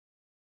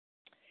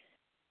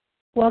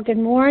Well, good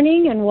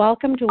morning and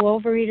welcome to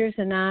Overeaters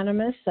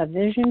Anonymous, a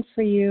Vision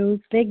for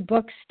You Big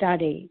Book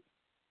Study.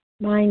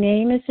 My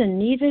name is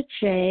Anita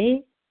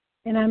J.,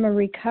 and I'm a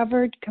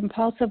recovered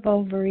compulsive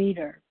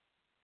overeater.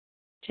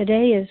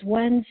 Today is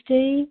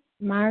Wednesday,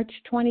 March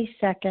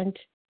 22nd,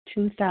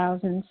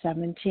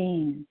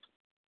 2017.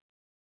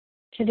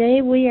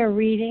 Today we are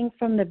reading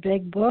from the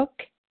Big Book,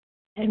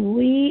 and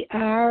we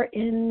are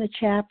in the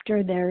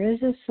chapter There is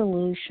a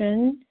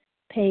Solution,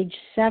 page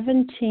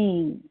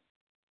 17.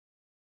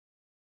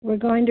 We're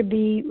going to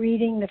be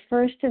reading the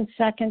first and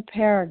second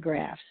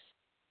paragraphs,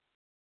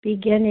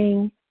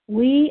 beginning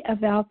We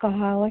of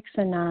Alcoholics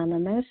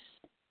Anonymous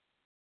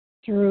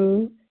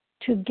through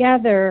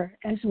Together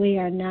as we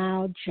are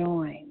now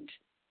joined.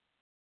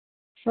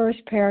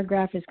 First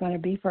paragraph is going to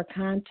be for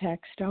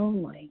context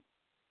only.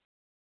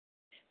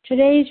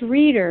 Today's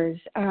readers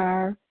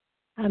are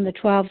on the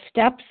 12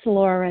 Steps,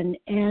 Lauren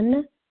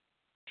N.,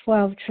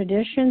 12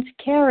 Traditions,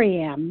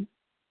 Carrie M.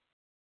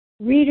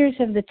 Readers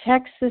of the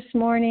text this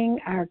morning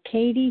are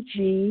Katie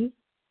G.,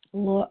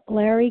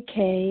 Larry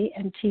K.,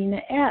 and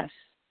Tina S.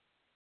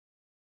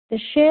 The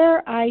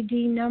share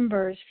ID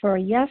numbers for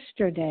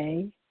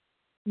yesterday,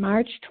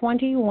 March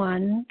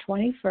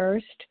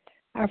 21st,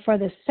 are for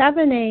the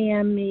 7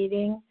 a.m.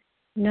 meeting,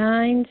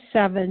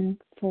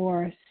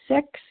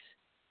 9746,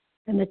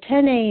 and the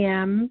 10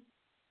 a.m.,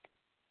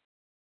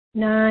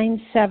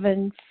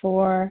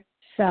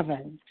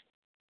 9747.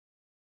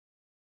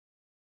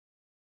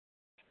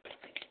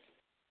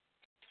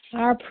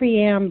 Our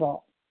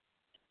preamble.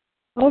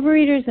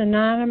 Overeaters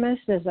Anonymous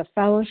is a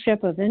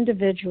fellowship of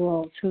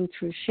individuals who,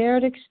 through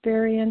shared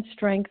experience,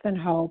 strength, and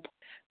hope,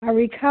 are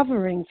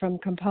recovering from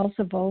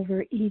compulsive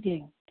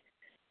overeating.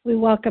 We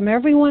welcome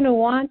everyone who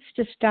wants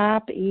to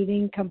stop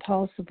eating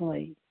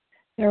compulsively.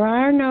 There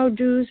are no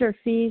dues or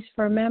fees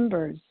for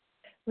members.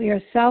 We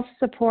are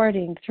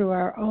self-supporting through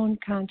our own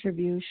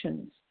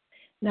contributions,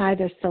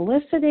 neither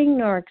soliciting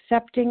nor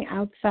accepting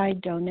outside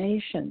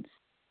donations.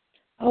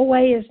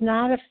 OA is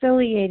not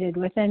affiliated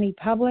with any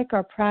public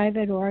or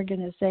private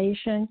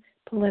organization,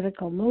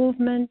 political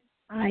movement,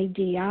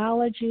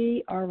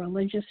 ideology, or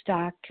religious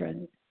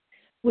doctrine.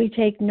 We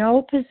take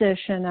no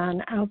position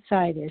on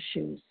outside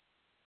issues.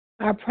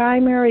 Our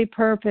primary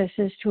purpose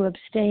is to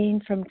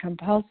abstain from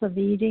compulsive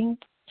eating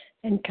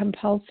and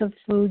compulsive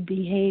food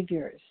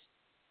behaviors,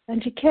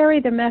 and to carry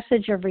the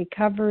message of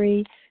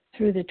recovery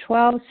through the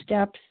 12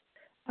 steps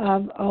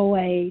of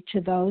OA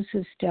to those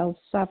who still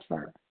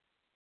suffer.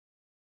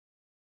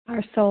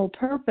 Our sole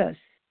purpose.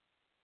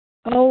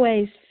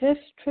 OA's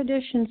fifth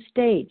tradition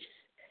states,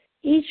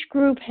 each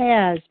group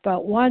has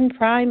but one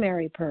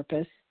primary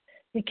purpose,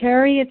 to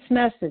carry its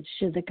message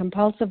to the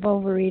compulsive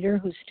overeater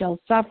who still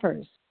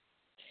suffers.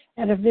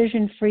 At a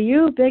Vision for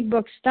You Big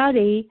Book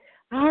Study,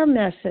 our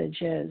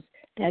message is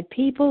that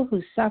people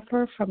who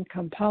suffer from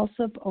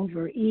compulsive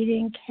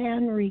overeating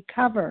can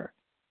recover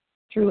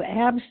through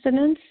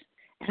abstinence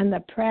and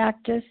the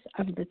practice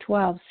of the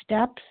 12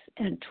 steps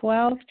and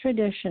 12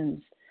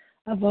 traditions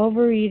of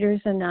Overeaters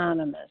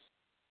Anonymous.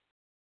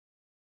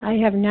 I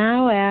have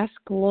now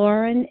asked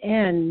Lauren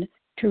N.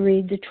 to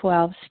read the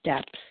 12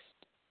 steps.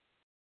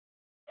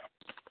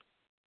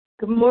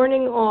 Good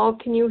morning, all.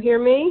 Can you hear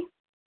me?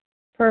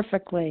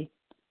 Perfectly.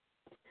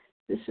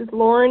 This is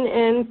Lauren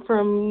N.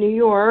 from New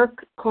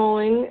York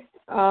calling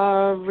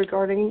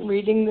regarding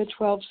reading the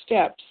 12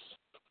 steps.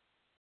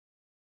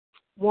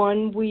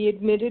 1. We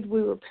admitted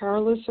we were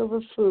powerless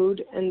over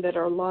food and that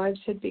our lives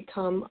had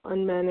become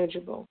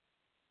unmanageable.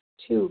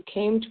 2.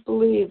 Came to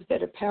believe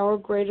that a power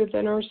greater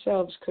than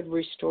ourselves could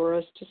restore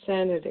us to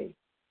sanity.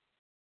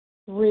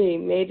 3.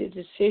 Made a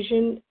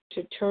decision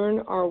to turn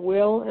our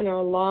will and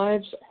our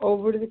lives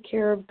over to the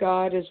care of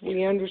God as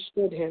we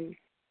understood Him.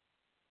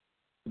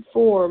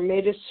 4.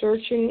 Made a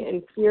searching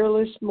and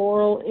fearless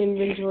moral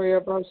inventory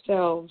of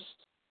ourselves.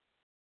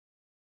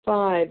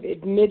 5.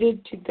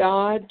 Admitted to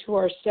God, to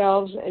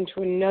ourselves, and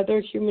to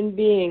another human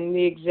being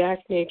the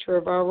exact nature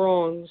of our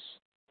wrongs.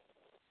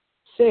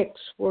 6.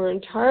 We're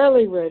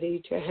entirely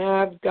ready to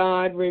have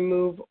God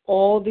remove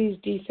all these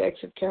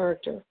defects of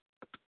character.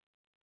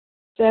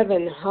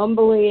 7.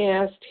 Humbly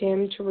asked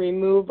Him to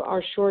remove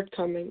our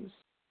shortcomings.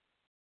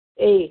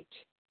 8.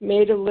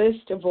 Made a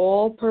list of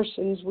all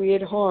persons we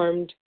had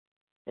harmed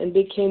and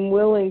became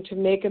willing to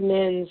make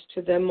amends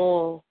to them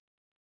all.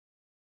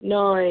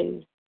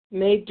 9.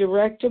 Made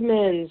direct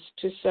amends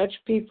to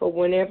such people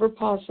whenever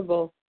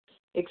possible,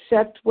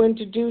 except when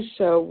to do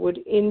so would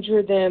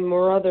injure them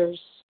or others.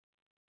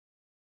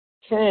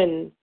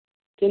 10.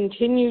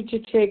 Continued to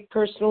take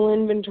personal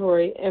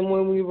inventory, and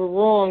when we were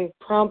wrong,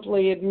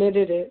 promptly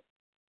admitted it.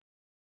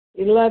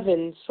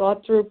 11.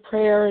 Sought through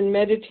prayer and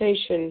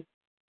meditation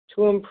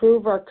to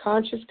improve our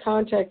conscious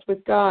contact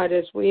with God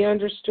as we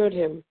understood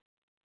Him,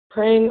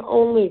 praying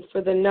only for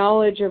the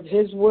knowledge of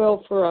His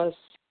will for us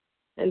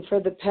and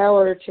for the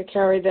power to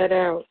carry that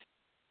out.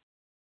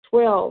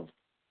 12.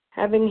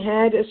 Having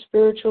had a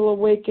spiritual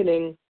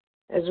awakening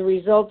as a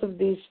result of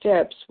these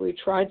steps, we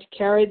tried to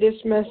carry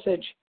this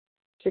message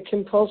to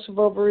compulsive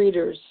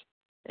overeaters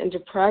and to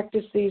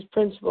practice these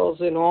principles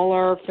in all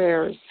our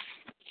affairs.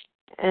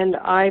 And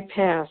I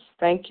pass.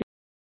 Thank you.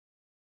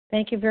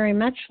 Thank you very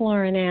much,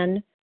 Lauren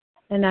N.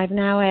 And I've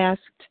now asked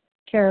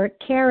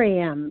Carrie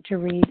M. to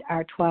read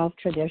our 12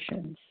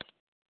 traditions.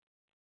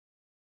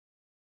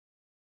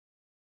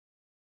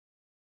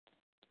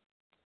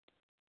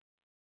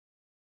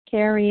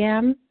 Carrie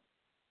M.,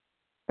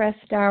 press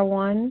star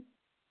 1.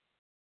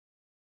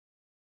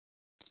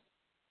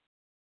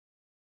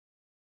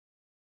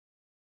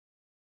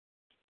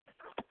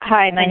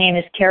 Hi, my name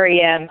is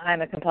Carrie M.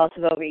 I'm a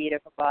compulsive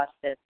overeater from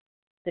Boston.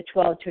 The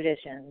 12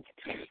 traditions.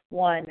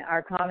 1,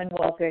 our common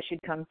welfare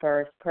should come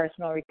first.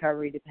 Personal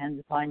recovery depends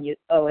upon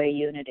OA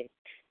unity.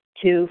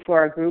 2, for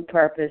our group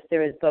purpose,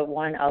 there is but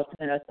one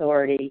ultimate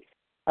authority,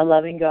 a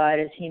loving God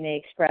as he may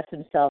express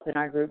himself in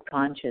our group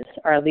conscience.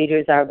 Our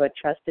leaders are but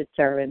trusted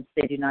servants.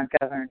 They do not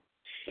govern.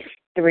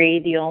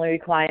 3, the only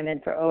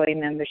requirement for OA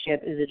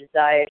membership is a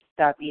desire to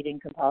stop eating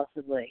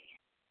compulsively.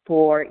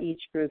 4,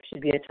 each group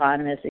should be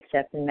autonomous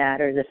except in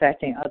matters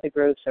affecting other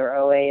groups or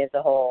OA as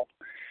a whole.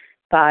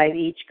 5,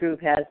 each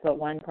group has but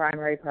one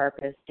primary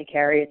purpose, to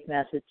carry its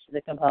message to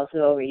the compulsive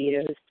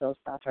overeater who still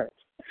suffers.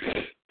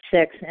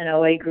 6, an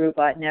OA group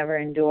ought never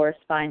endorse,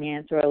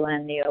 finance, or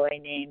lend the OA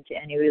name to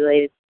any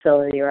related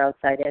facility or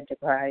outside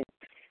enterprise,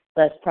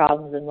 lest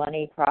problems of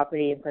money,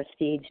 property, and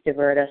prestige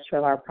divert us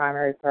from our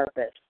primary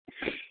purpose.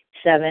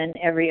 7,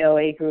 every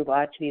OA group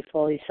ought to be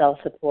fully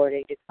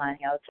self-supporting, declining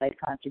outside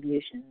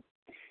contributions.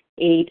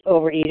 8,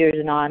 Overeaters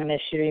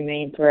Anonymous should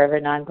remain forever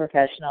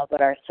non-professional,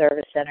 but our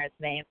service centers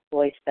may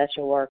employ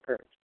special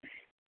workers.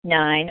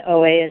 9,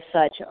 OA as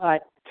such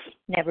ought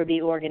never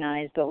be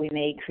organized, but we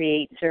may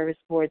create service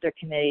boards or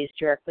committees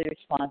directly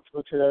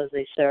responsible to those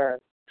they serve.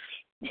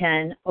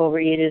 10,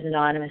 Overeaters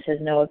Anonymous has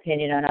no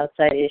opinion on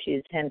outside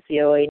issues, hence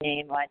the OA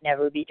name ought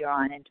never be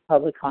drawn into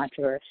public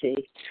controversy.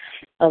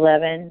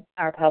 11,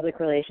 our public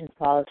relations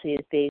policy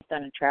is based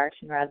on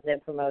attraction rather than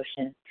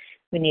promotion.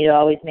 We need to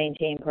always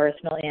maintain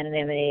personal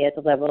anonymity at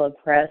the level of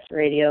press,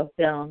 radio,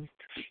 film,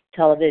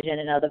 television,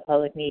 and other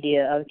public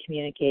media of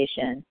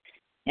communication.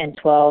 And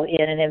 12,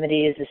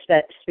 anonymity is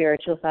the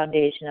spiritual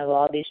foundation of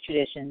all these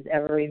traditions,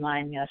 ever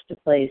reminding us to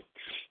place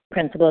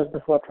principles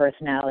before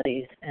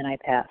personalities. And I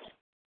pass.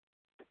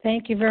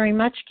 Thank you very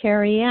much,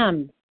 Carrie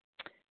M.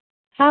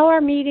 How our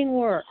meeting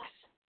works.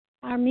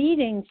 Our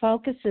meeting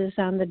focuses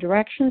on the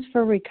directions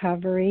for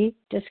recovery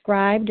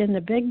described in the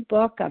Big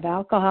Book of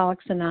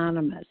Alcoholics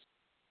Anonymous.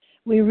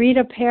 We read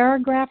a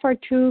paragraph or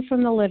two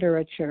from the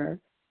literature,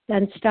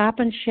 then stop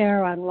and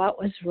share on what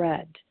was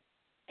read.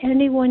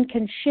 Anyone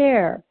can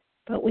share,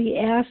 but we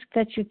ask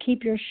that you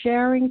keep your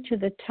sharing to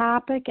the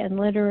topic and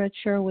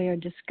literature we are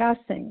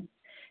discussing,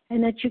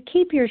 and that you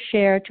keep your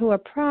share to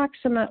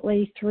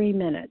approximately 3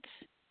 minutes.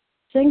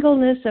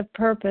 Singleness of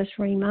purpose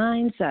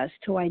reminds us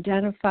to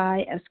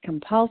identify as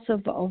compulsive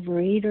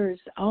overeaters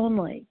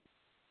only.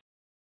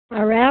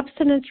 Our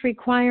abstinence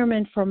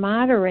requirement for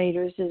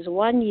moderators is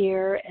 1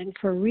 year and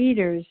for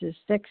readers is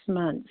 6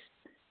 months.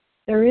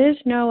 There is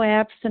no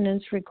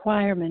abstinence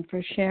requirement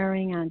for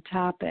sharing on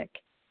topic.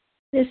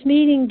 This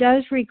meeting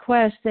does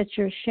request that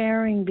your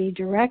sharing be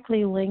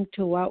directly linked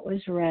to what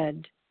was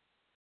read.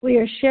 We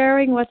are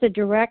sharing what the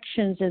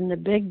directions in the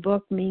Big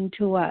Book mean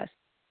to us.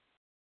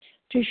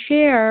 To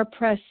share,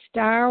 press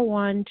star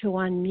 1 to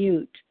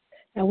unmute.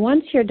 And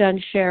once you're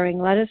done sharing,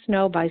 let us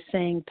know by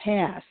saying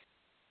pass.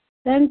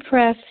 Then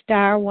press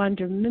star 1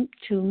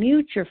 to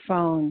mute your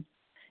phone.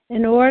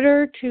 In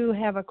order to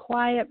have a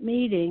quiet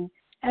meeting,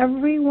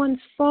 everyone's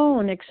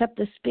phone except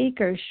the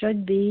speaker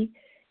should be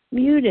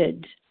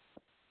muted.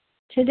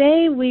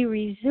 Today we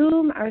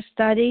resume our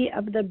study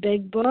of the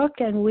Big Book,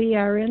 and we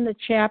are in the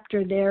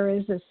chapter There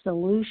is a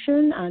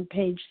Solution on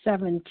page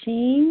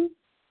 17.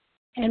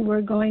 And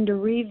we're going to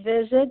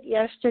revisit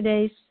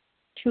yesterday's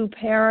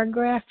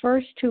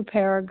first two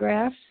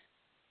paragraphs,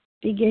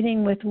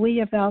 beginning with We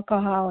of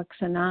Alcoholics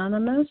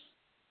Anonymous,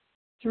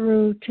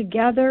 through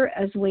Together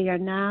as we are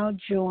now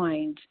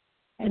joined.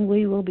 And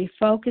we will be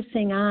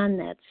focusing on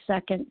that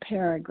second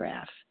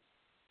paragraph.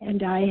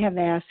 And I have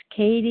asked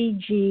Katie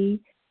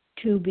G.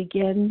 to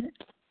begin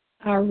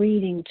our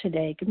reading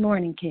today. Good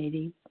morning,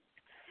 Katie.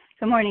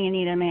 Good morning,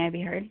 Anita. May I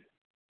be heard?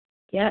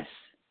 Yes.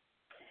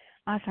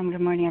 Awesome. Good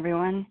morning,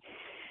 everyone.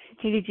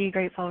 Katie G.,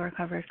 grateful,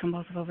 recovered,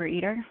 compulsive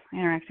overeater,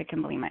 anorexic,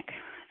 and bulimic.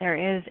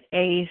 There is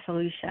a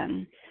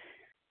solution.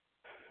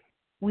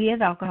 We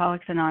as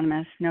Alcoholics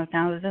Anonymous know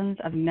thousands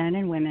of men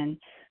and women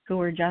who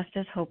were just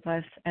as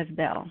hopeless as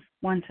Bill,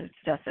 once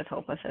just as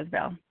hopeless as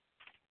Bill.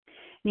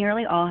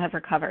 Nearly all have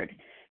recovered.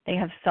 They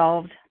have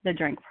solved the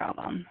drink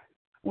problem.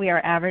 We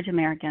are average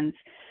Americans.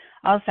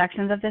 All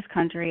sections of this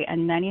country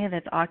and many of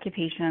its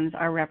occupations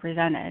are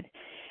represented,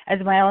 as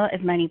well as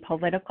many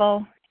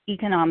political,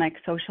 economic,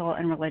 social,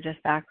 and religious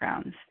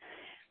backgrounds.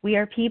 We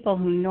are people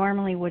who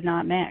normally would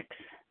not mix,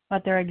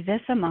 but there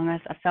exists among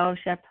us a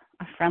fellowship,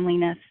 a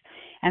friendliness,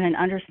 and an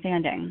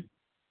understanding,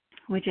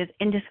 which is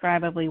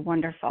indescribably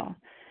wonderful.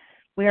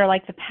 We are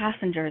like the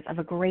passengers of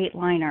a great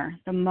liner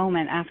the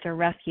moment after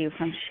rescue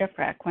from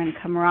shipwreck, when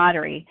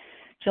camaraderie,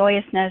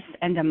 Joyousness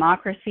and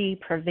democracy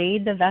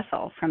pervade the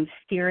vessel from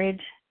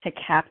steerage to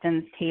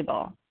captain's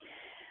table.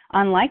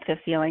 Unlike the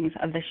feelings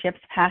of the ship's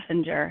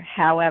passenger,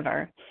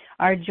 however,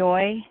 our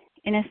joy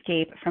in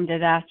escape from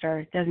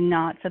disaster does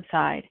not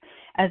subside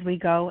as we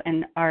go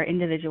in our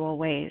individual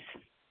ways.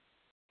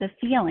 The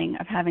feeling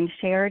of having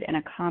shared in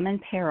a common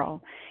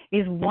peril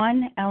is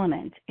one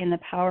element in the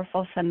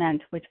powerful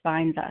cement which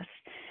binds us,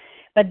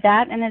 but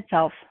that in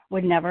itself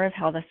would never have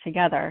held us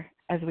together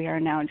as we are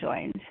now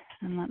joined.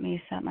 And let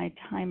me set my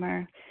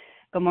timer.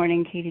 Good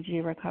morning,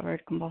 KDG,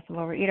 recovered compulsive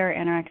overeater,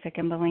 anorexic,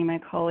 and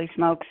bulimic. Holy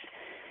smokes.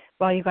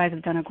 Well, you guys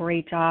have done a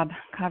great job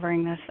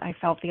covering this. I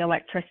felt the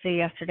electricity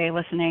yesterday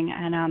listening,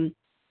 and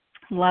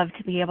love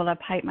to be able to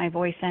pipe my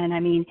voice in.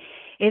 I mean,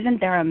 isn't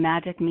there a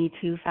magic Me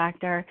Too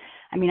factor?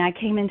 I mean, I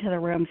came into the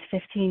rooms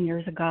 15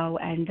 years ago,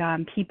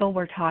 and people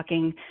were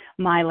talking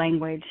my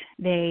language.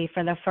 They,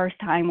 for the first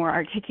time, were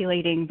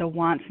articulating the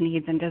wants,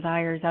 needs, and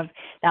desires of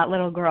that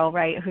little girl,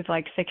 right, who's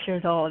like 6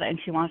 years old, and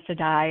she wants to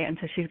die, and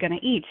so she's going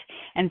to eat,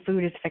 and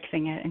food is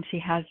fixing it, and she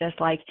has this,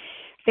 like,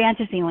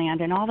 fantasy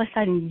land, and all of a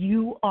sudden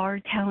you are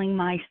telling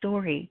my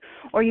story.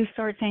 Or you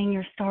start saying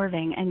you're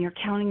starving and you're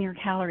counting your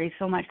calories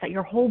so much that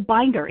your whole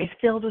binder is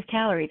filled with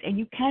calories and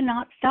you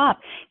cannot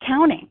stop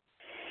counting.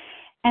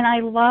 And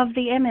I love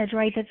the image,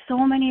 right, that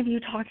so many of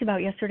you talked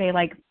about yesterday,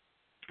 like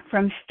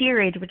from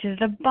steerage, which is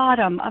the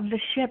bottom of the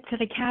ship, to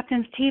the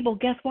captain's table.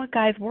 Guess what,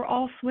 guys? We're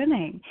all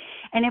swimming,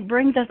 and it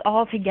brings us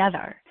all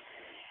together.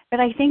 But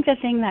I think the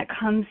thing that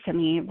comes to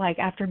me, like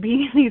after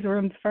being in these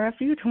rooms for a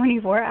few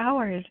 24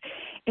 hours,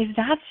 is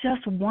that's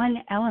just one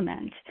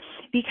element.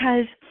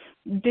 Because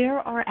there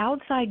are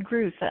outside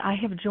groups that I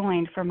have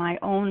joined for my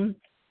own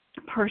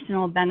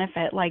personal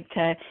benefit, like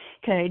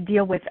to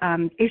deal with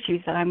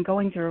issues that I'm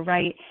going through,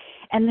 right?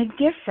 And the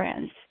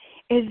difference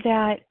is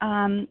that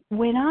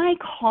when I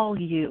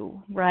call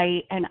you,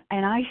 right, and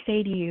I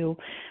say to you,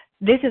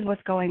 this is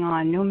what's going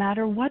on, no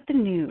matter what the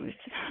news,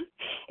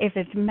 if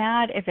it's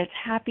mad, if it's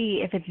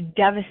happy, if it's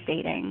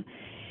devastating,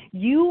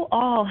 you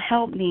all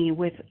help me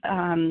with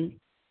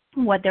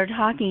what they're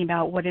talking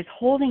about, what is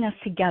holding us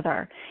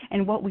together,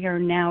 and what we are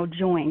now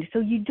joined. So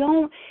you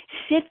don't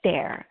sit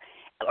there,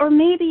 or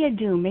maybe you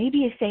do, maybe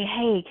you say,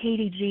 hey,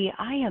 KDG,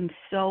 I am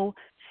so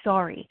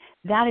sorry.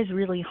 That is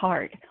really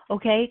hard,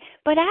 okay?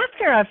 But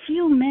after a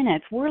few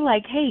minutes, we're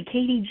like, hey,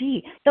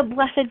 KDG, the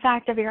blessed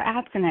fact of your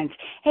abstinence.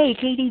 Hey,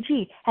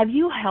 KDG, have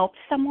you helped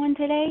someone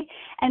today?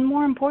 And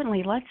more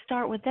importantly, let's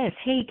start with this.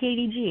 Hey,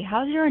 KDG,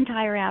 how's your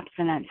entire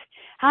abstinence?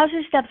 How's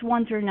your steps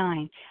 1 through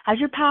 9? How's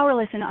your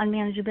powerless and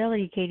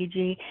unmanageability,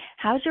 KDG?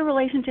 How's your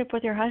relationship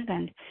with your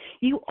husband?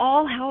 You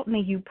all help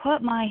me. You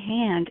put my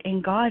hand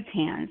in God's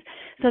hands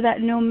so that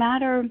no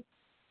matter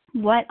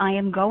what I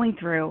am going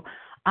through,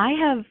 I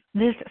have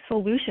this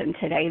solution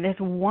today, this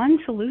one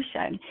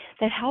solution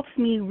that helps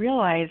me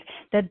realize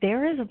that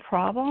there is a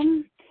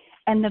problem,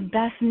 and the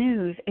best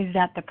news is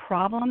that the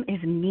problem is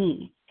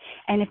me.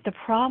 And if the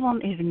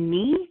problem is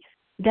me,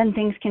 then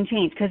things can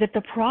change. Because if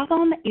the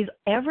problem is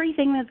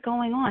everything that's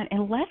going on,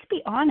 and let's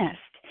be honest,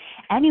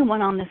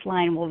 anyone on this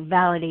line will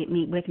validate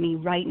me with me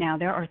right now.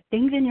 There are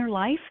things in your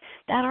life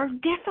that are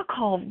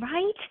difficult,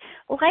 right?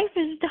 Life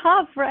is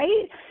tough,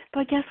 right?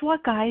 But guess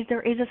what, guys?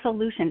 There is a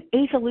solution,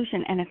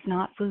 and it's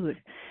not food.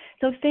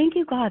 So thank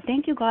you, God.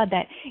 Thank you, God,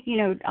 that,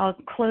 I'll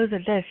close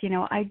with this.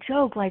 I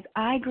joke, like,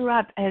 I grew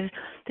up as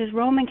this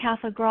Roman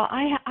Catholic girl.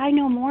 I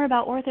know more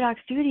about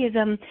Orthodox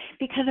Judaism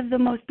because of the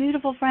most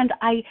beautiful friends.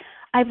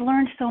 I've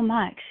learned so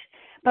much.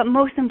 But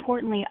most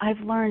importantly, I've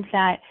learned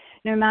that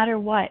no matter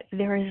what,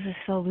 there is a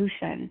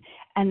solution,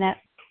 and that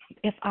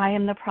if I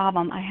am the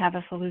problem, I have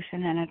a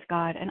solution, and it's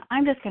God. And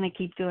I'm just going to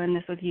keep doing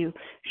this with you,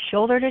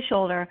 shoulder to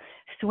shoulder,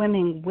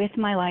 swimming with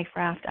my life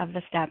raft of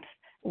the steps,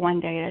 one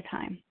day at a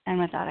time. And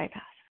with that, I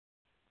pass.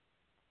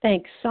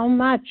 Thanks so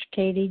much,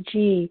 Katie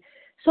G.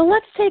 So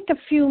let's take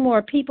a few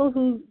more people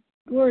who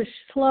were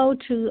slow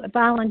to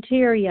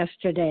volunteer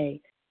yesterday.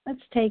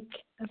 Let's take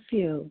a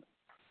few.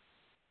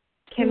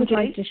 Kim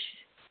G.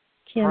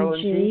 Kim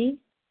G.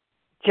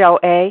 Joe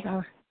A.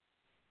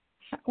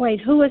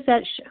 Wait, who was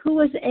that? Who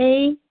was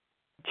A?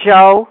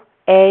 Joe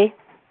A.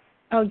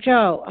 Oh,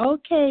 Joe.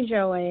 Okay,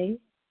 Joe A.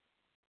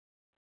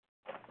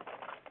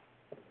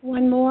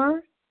 One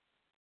more?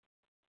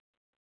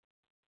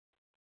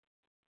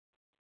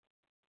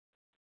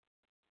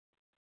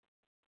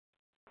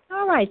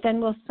 All right, then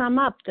we'll sum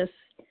up this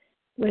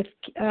with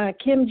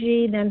Kim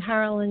G., then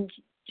Harlan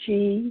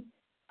G.,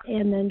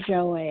 and then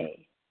Joe A.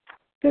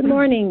 Good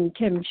morning,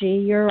 Kim G.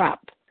 You're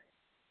up.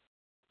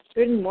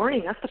 Good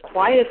morning. That's the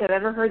quietest I've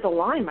ever heard the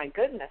line. My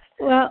goodness.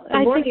 Well,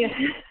 Good morning.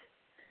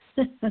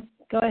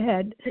 Go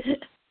ahead.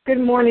 Good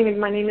morning.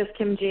 My name is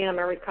Kim G. I'm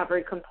a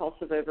recovered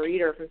compulsive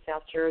overeater from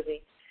South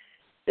Jersey.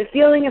 The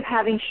feeling of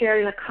having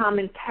shared in a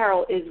common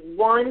peril is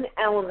one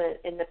element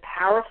in the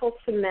powerful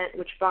cement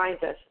which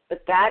binds us,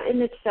 but that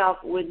in itself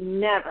would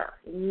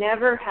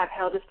never have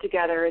held us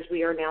together as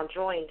we are now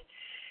joined.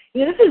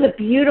 This is a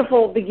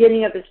beautiful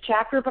beginning of this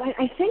chapter, but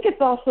I think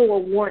it's also a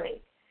warning.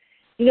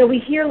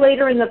 We hear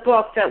later in the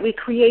book that we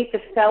create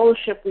the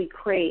fellowship we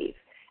crave.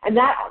 And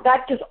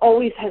that just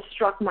always has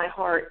struck my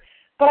heart.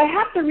 But I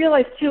have to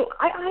realize, too,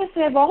 I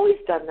have always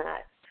done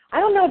that. I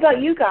don't know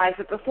about you guys,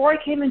 but before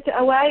I came into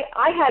OA,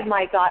 I had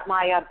my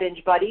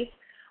binge buddies.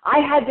 I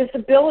had this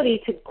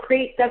ability to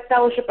create that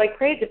fellowship I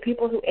created to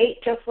people who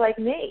ate just like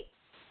me.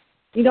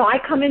 You know, I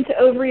come into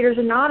Overeaters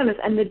Anonymous,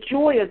 and the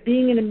joy of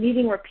being in a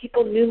meeting where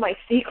people knew my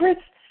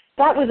secrets,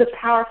 that was a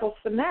powerful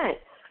cement.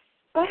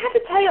 But I have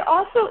to tell you,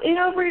 also in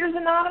Overeaters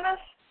Anonymous,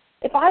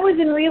 if I was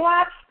in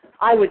relapse,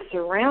 I would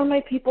surround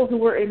my people who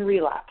were in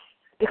relapse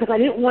because I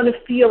didn't want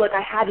to feel like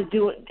I had to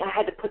do it. I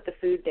had to put the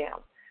food down.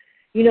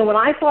 You know, when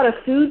I thought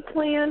a food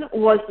plan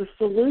was the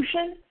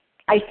solution,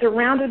 I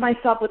surrounded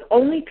myself with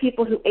only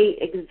people who ate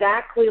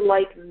exactly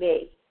like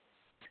me.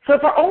 So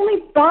if our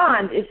only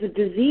bond is the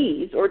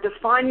disease or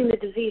defining the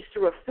disease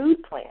through a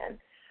food plan,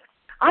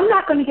 I'm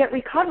not going to get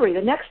recovery.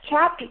 The next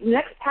chapter, the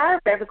next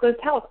paragraph is going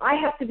to tell us I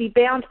have to be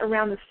bound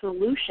around the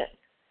solution.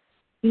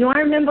 You know, I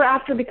remember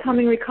after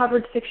becoming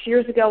recovered 6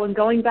 years ago and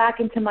going back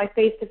into my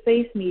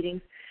face-to-face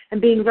meetings and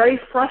being very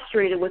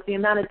frustrated with the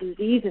amount of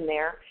disease in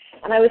there,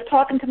 and I was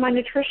talking to my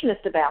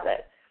nutritionist about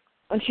it.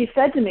 And she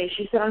said to me,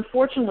 she said,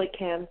 unfortunately,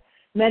 Kim,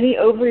 many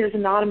Overeaters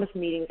Anonymous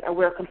meetings are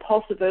where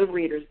compulsive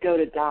overeaters go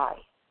to die.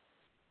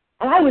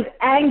 And I was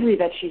angry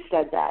that she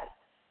said that,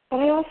 but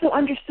I also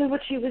understood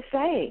what she was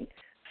saying.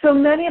 So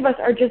many of us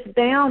are just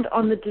bound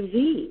on the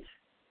disease.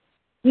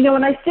 You know,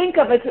 when I think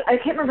of it, I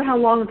can't remember how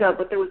long ago,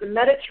 but there was a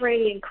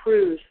Mediterranean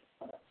cruise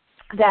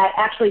that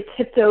actually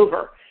tipped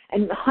over,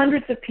 and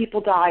hundreds of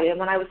people died. And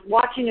when I was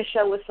watching a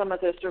show with some of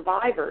the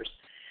survivors,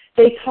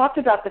 they talked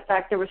about the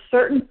fact there were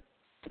certain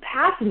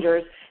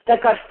passengers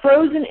that got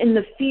frozen in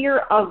the fear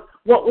of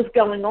what was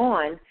going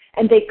on,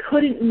 and they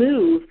couldn't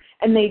move,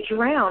 and they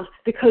drowned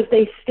because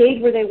they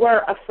stayed where they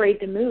were, afraid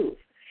to move.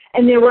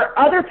 And there were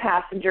other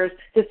passengers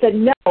that said,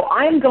 no,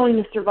 I'm going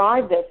to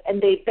survive this.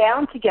 And they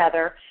bound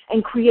together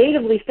and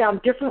creatively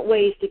found different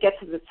ways to get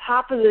to the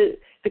top of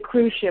the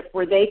cruise ship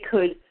where they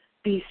could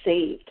be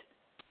saved.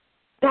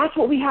 That's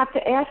what we have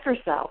to ask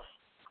ourselves.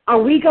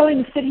 Are we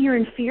going to sit here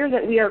in fear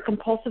that we are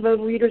compulsive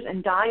overeaters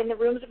and die in the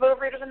rooms of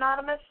Overeaters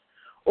Anonymous?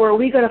 Or are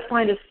we going to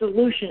find a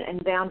solution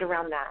and bound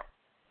around that?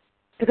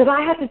 Because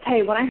I have to tell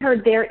you, when I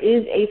heard there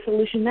is a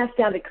solution, that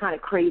sounded kind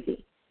of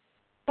crazy.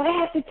 But I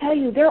have to tell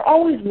you, there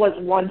always was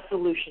one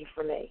solution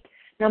for me.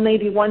 Now,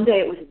 maybe one day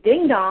it was a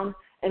ding-dong,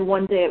 and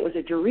one day it was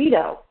a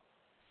Dorito.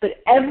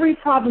 But every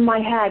problem I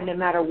had, no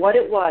matter what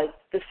it was,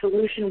 the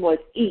solution was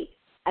eat,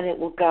 and it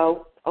will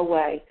go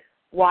away.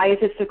 Why is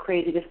it so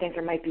crazy to think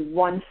there might be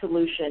one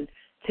solution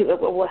to it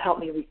will help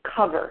me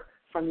recover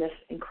from this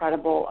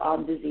incredible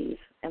disease?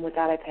 And with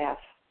that, I pass.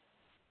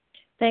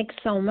 Thanks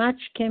so much,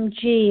 Kim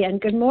G. And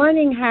good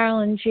morning,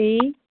 Harlan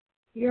G.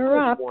 You're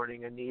up. Good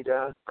morning,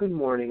 Anita. Good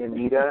morning,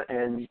 Anita.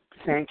 And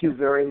thank you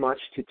very much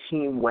to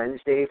Team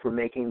Wednesday for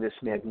making this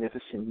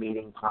magnificent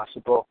meeting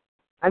possible.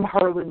 I'm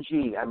Harlan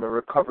G. I'm a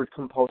recovered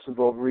compulsive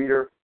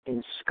overeater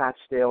in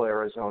Scottsdale,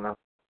 Arizona.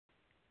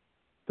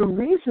 The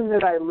reason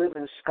that I live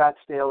in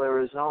Scottsdale,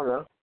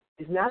 Arizona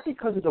is not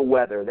because of the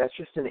weather. That's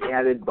just an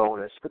added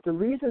bonus. But the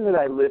reason that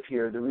I live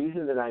here, the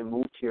reason that I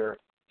moved here,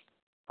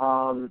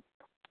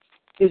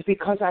 is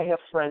because I have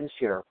friends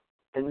here.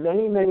 And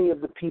many, many of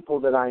the people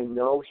that I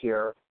know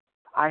here,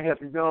 I have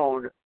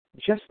known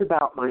just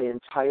about my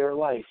entire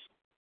life.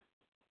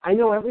 I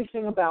know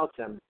everything about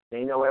them.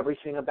 They know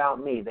everything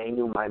about me. They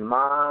knew my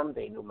mom.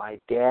 They knew my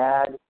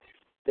dad.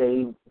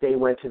 They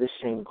went to the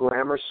same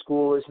grammar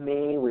school as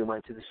me. We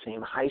went to the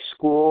same high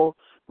school.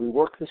 We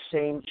worked the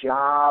same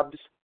jobs.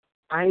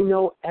 I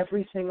know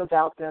everything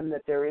about them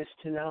that there is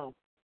to know.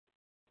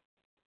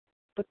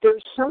 But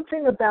there's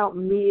something about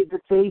me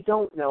that they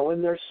don't know,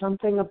 and there's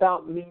something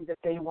about me that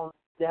they will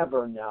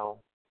never know.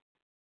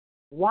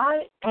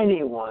 Why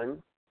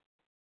anyone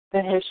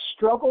that has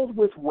struggled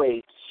with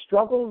weight,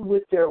 struggled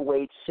with their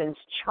weight since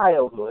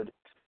childhood,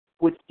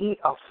 would eat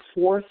a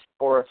fourth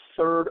or a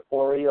third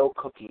Oreo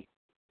cookie.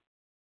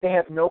 They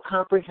have no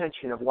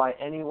comprehension of why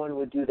anyone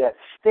would do that.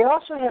 They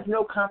also have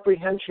no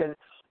comprehension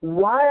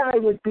why I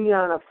would be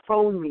on a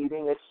phone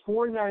meeting at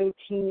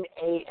 4:19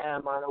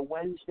 a.m. on a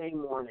Wednesday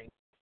morning,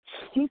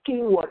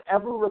 seeking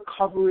whatever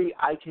recovery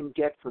I can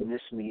get from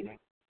this meeting.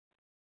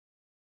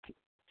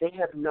 They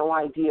have no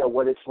idea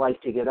what it's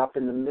like to get up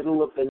in the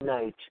middle of the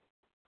night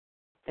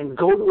and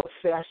go to a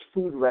fast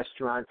food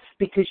restaurant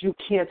because you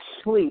can't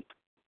sleep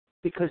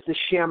because the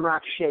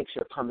Shamrock Shakes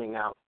are coming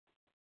out.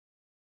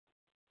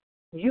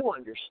 You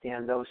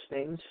understand those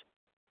things.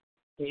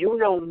 You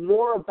know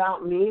more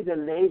about me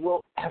than they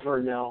will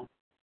ever know.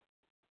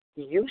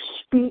 You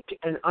speak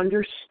and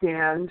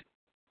understand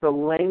the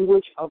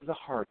language of the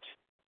heart.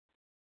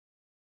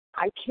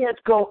 I can't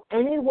go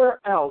anywhere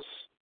else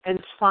and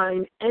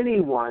find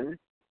anyone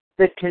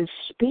that can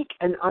speak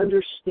and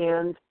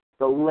understand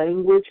the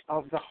language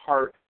of the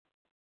heart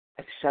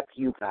except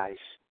you guys.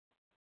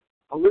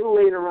 A little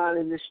later on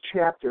in this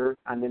chapter,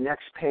 on the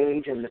next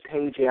page and the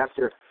page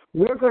after,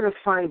 we're going to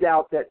find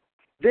out that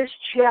this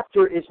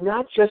chapter is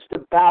not just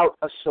about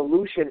a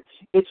solution.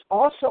 It's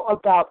also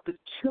about the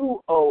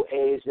two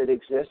OAs that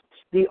exist,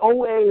 the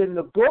OA in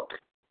the book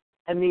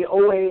and the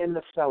OA and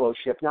the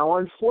fellowship. Now,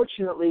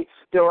 unfortunately,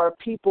 there are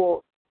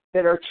people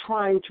that are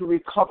trying to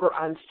recover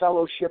on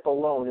fellowship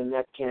alone, and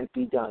that can't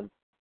be done.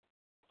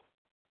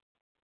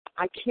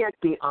 I can't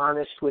be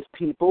honest with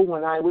people.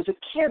 When I was a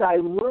kid, I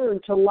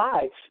learned to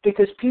lie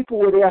because people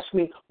would ask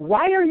me,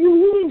 why are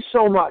you eating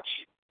so much?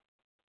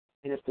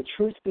 And if the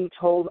truth be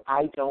told,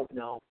 I don't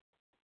know.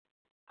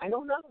 I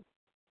don't know.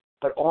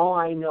 But all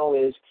I know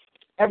is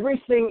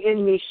everything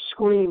in me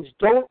screams,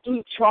 don't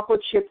eat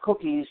chocolate chip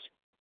cookies.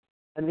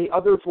 And the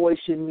other voice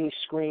in me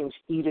screams,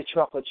 eat a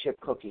chocolate chip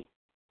cookie.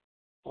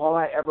 All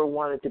I ever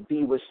wanted to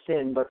be was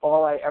thin, but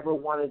all I ever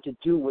wanted to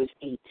do was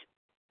eat.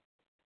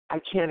 I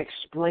can't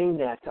explain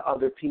that to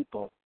other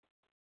people.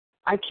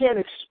 I can't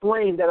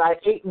explain that I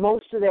ate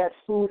most of that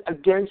food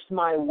against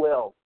my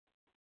will.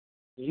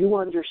 You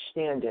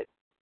understand it.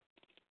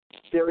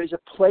 There is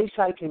a place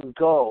I can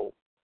go,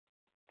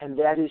 and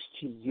that is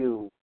to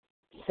you.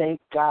 Thank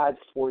God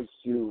for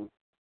you.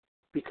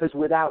 Because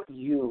without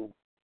you,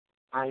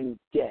 I'm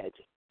dead.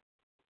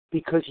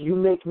 Because you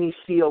make me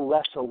feel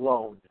less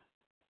alone.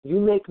 You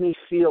make me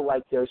feel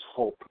like there's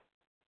hope.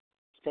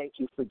 Thank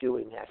you for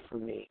doing that for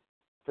me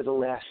for the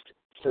last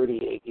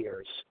 38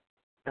 years.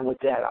 And with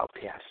that, I'll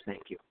pass.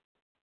 Thank you.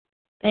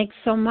 Thanks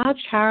so much,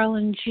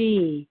 Harlan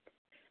G.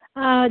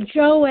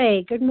 Joe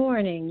A., good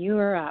morning. You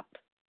are up.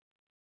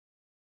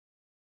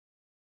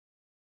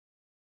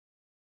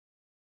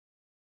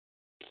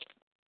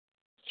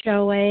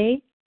 Joe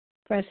A.,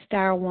 press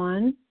star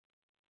 1.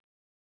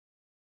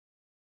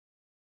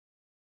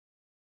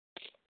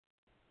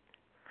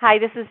 Hi,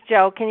 this is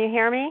Joe. Can you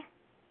hear me?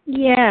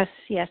 Yes.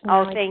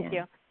 Oh, thank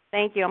you.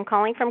 Thank you. I'm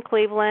calling from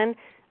Cleveland.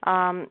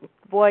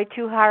 Boy,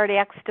 2 hard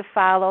acts to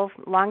follow.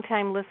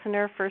 Long-time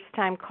listener,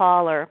 first-time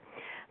caller.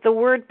 The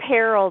word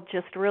peril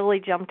just really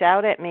jumped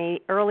out at me.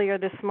 Earlier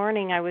this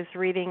morning, I was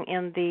reading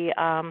in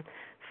the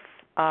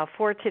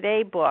For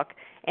Today book,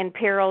 and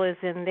peril is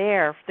in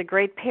there. The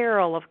great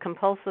peril of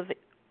compulsive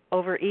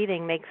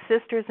overeating makes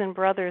sisters and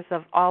brothers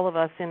of all of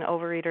us in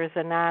Overeaters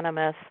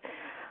Anonymous.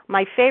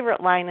 My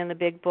favorite line in the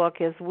big book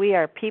is, we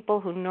are people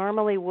who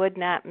normally would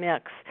not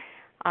mix.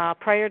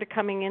 Prior to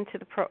coming into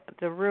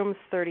the rooms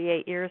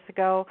 38 years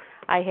ago,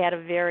 I had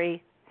a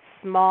very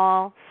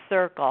small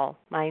circle,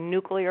 my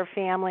nuclear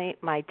family,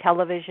 my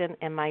television,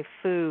 and my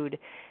food.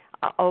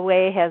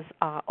 OA has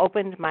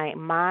opened my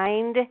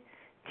mind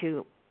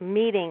to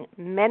meeting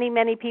many,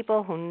 many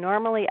people who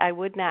normally I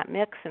would not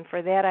mix, and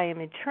for that I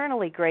am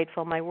eternally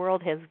grateful. My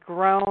world has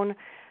grown.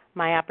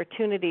 My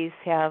opportunities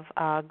have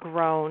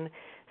grown.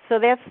 So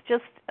that's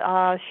just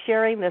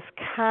sharing this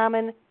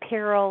common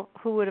peril.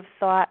 Who would have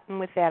thought? And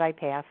with that, I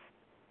pass.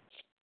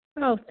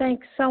 Oh,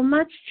 thanks so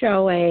much,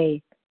 Joe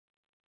A.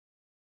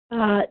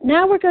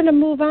 Now we're going to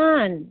move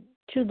on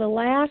to the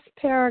last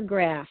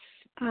paragraph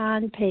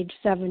on page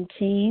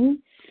 17,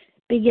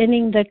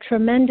 beginning the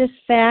tremendous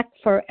fact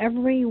for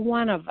every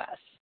one of us.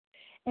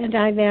 And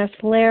I've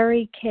asked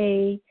Larry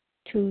K.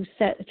 to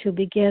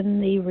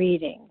begin the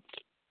reading.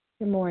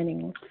 Good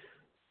morning.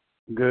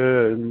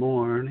 Good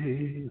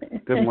morning.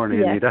 Good morning,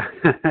 Yes.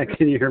 Anita.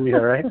 Can you hear me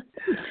all right?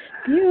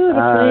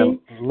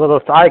 Beautifully.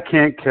 I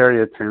can't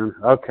carry a tune.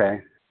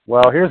 Okay.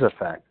 Well, here's a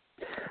fact.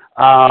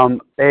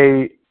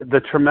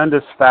 The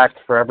tremendous fact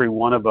for every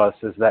one of us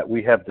is that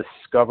we have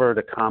discovered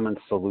a common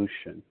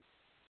solution.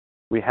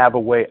 We have a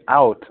way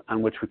out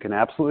on which we can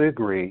absolutely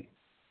agree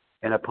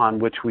and upon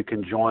which we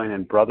can join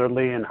in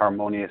brotherly and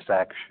harmonious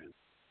action.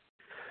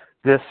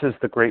 This is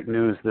the great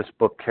news this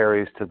book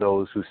carries to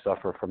those who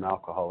suffer from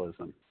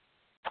alcoholism.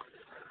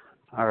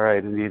 All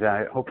right,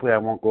 Anita, hopefully I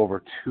won't go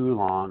over too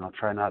long. I'll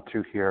try not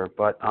to here.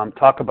 But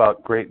talk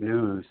about great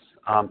news.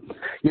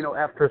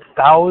 After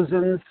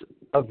thousands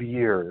of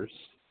years,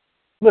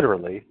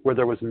 literally, where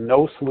there was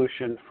no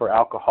solution for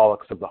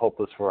alcoholics of the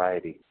hopeless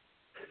variety,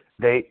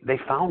 they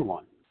found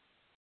one.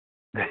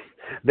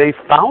 They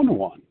found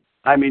one.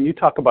 I mean, you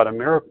talk about a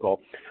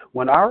miracle.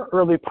 When our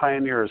early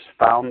pioneers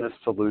found this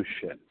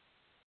solution,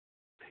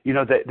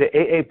 the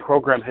AA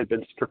program had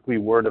been strictly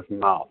word of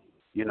mouth.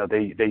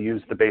 They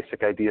used the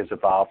basic ideas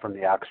evolved from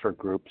the Oxford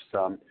groups,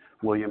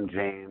 William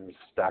James,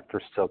 Dr.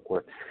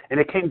 Silkworth. And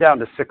it came down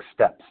to 6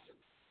 steps: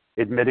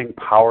 admitting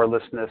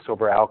powerlessness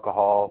over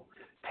alcohol,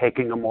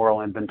 taking a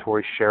moral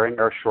inventory, sharing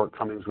our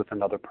shortcomings with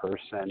another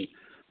person,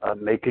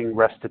 making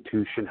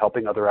restitution,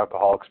 helping other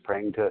alcoholics,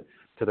 praying to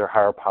their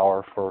higher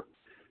power for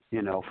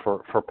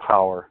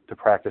power to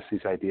practice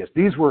these ideas.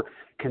 These were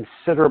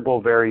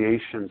considerable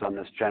variations on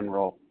this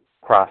general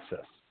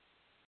process.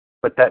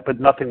 But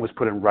nothing was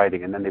put in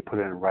writing, and then they put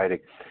it in writing.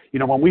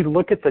 When we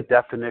look at the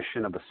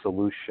definition of a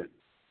solution,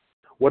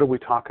 what are we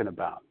talking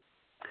about?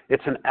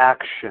 It's an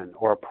action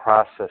or a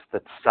process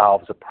that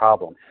solves a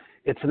problem.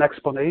 It's an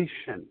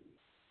explanation.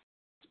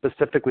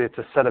 Specifically, it's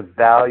a set of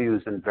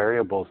values and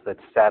variables that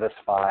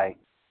satisfy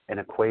an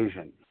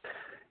equation.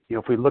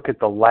 If we look at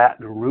the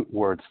Latin root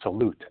word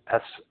solute,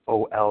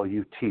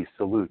 S-O-L-U-T,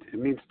 solute, it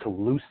means to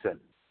loosen.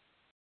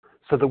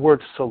 So the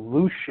word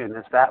solution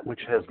is that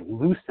which has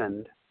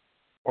loosened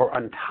or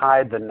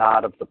untied the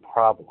knot of the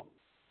problem.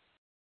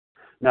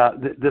 Now,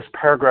 this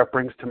paragraph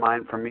brings to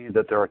mind for me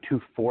that there are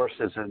two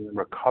forces in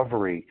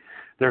recovery.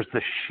 There's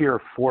the sheer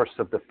force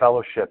of the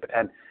fellowship,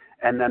 and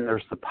then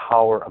there's the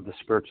power of the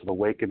spiritual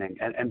awakening,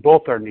 and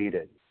both are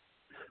needed.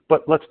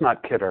 But let's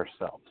not kid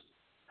ourselves.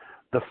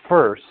 The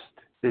first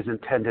is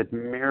intended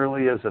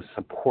merely as a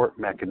support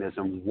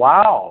mechanism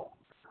while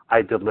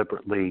I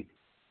deliberately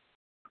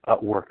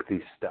work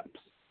these steps.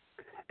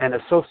 And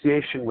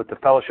association with the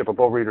Fellowship of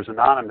Overeaters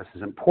Anonymous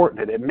is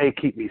important. It may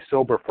keep me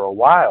sober for a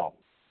while,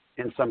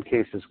 in some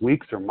cases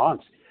weeks or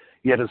months,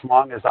 yet as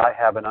long as I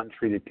have an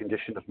untreated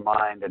condition of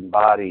mind and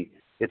body,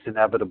 it's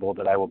inevitable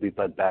that I will be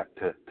led back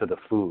to the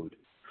food.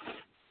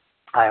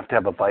 I have to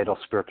have a vital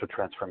spiritual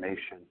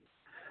transformation.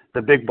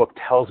 The Big Book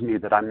tells me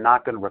that I'm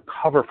not going to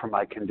recover from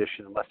my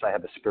condition unless I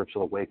have a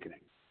spiritual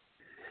awakening.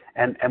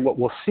 And what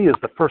we'll see is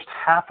the first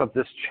half of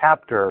this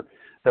chapter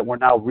that we're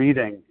now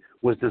reading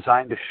was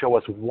designed to show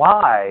us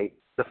why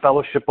the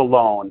fellowship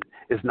alone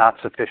is not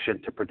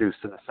sufficient to produce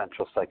an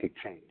essential psychic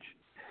change.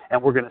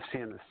 And we're going to see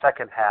in the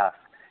second half,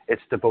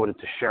 it's devoted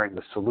to sharing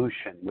the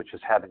solution, which is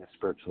having a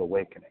spiritual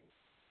awakening.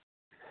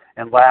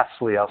 And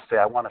lastly, I'll say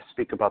I want to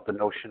speak about the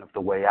notion of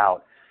the way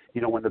out.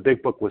 You know, when the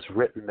Big Book was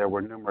written, there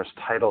were numerous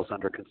titles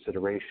under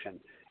consideration,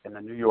 and the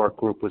New York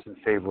group was in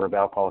favor of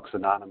Alcoholics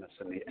Anonymous,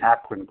 and the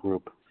Akron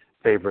group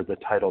favored the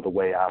title The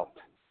Way Out.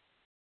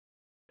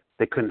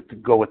 They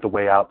couldn't go with The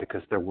Way Out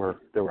because there were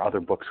other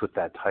books with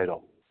that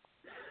title.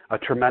 A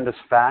tremendous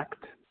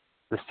fact,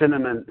 the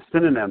synonym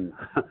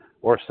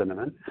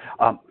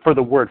for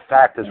the word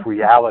fact is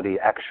reality,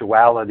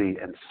 actuality,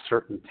 and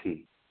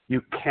certainty.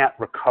 You can't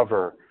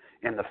recover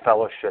in the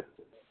fellowship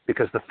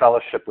because the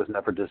fellowship was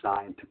never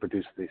designed to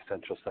produce the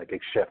essential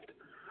psychic shift.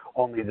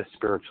 Only the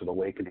spiritual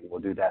awakening will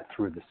do that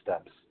through the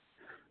steps.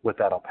 With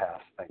that, I'll pass.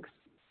 Thanks.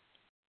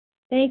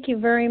 Thank you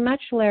very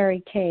much,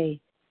 Larry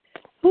K.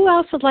 Who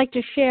else would like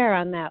to share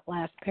on that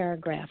last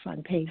paragraph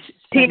on page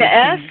 17? Tina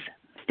S.,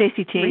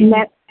 Stacy T.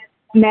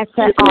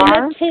 Nessa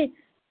R.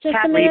 Just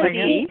a minute.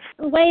 E.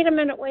 Wait a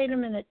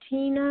minute.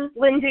 Tina.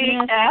 Lindy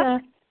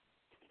F.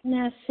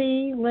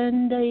 Nessie.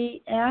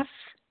 Lindy F.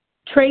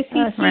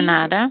 Tracy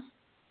Renata.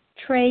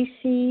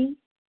 Tracy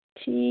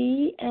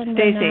T. and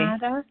Stacy.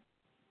 Renata.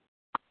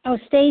 Oh,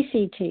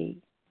 Stacy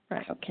T.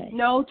 Right, okay.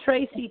 No,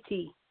 Tracy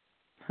T.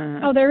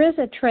 Oh, there is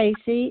a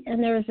Tracy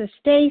and there is a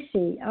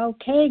Stacy.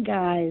 Okay,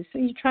 guys.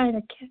 What are you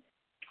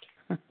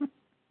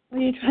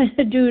trying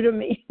to do to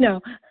me? No.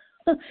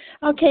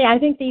 Okay, I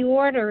think the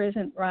order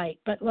isn't right,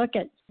 but look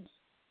at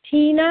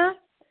Tina,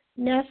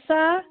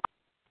 Nessa,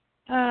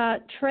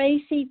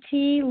 Tracy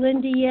T,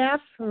 Lindy F,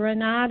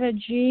 Renata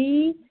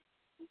G,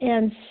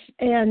 and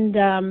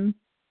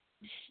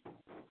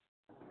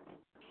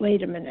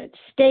wait a minute,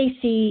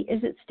 Stacy.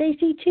 Is it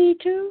Stacy T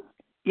too?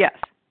 Yes.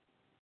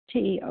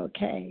 T.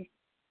 Okay.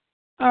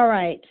 All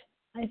right.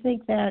 I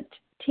think that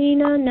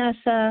Tina,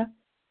 Nessa,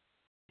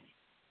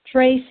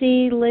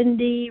 Tracy,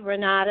 Lindy,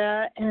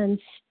 Renata, and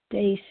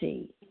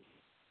Stacy.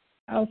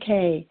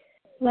 Okay.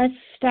 Let's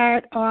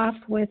start off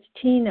with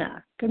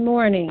Tina. Good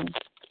morning.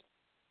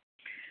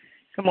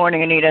 Good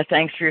morning, Anita.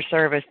 Thanks for your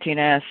service.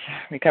 Tina S.,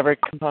 recovered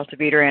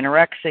compulsive eater,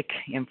 anorexic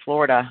in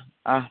Florida.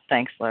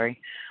 Thanks, Larry.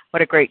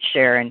 What a great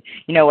share. And,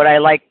 you know, what I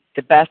like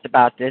the best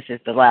about this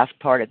is the last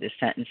part of this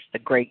sentence, the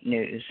great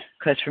news.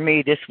 Because for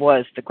me, this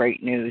was the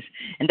great news,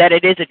 and that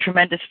it is a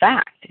tremendous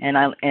fact. And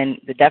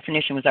the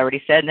definition was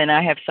already said. And then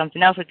I have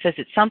something else that says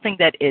it's something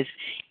that is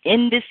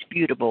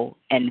indisputable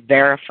and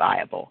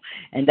verifiable.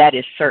 And that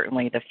is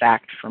certainly the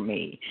fact for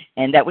me.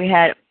 And that we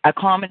had a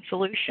common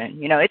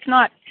solution. You know, it's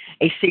not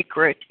a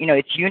secret. You know,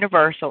 it's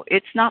universal.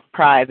 It's not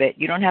private.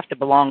 You don't have to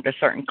belong to a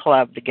certain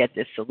club to get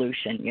this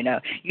solution. You know,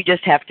 you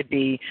just have to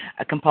be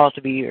a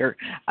compulsive eater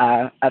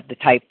of the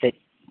type that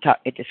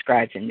it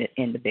describes in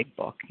the Big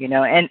Book. You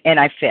know, and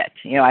I fit.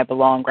 You know, I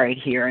belong right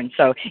here. And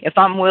so if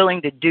I'm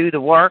willing to do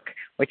the work,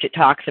 which it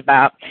talks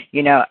about,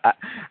 you know,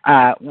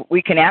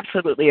 we can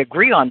absolutely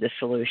agree on this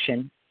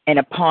solution, and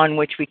upon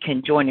which we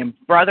can join in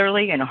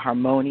brotherly and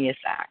harmonious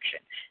action.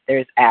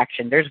 There's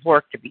action. There's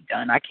work to be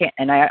done. I can't,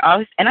 and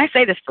I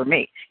say this for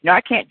me. You know, I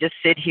can't just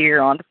sit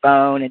here on the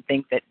phone and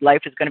think that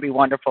life is going to be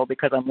wonderful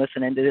because I'm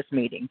listening to this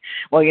meeting.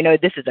 Well, you know,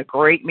 this is a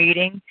great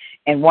meeting,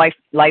 and life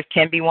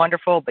can be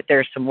wonderful, but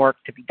there's some work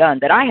to be done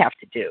that I have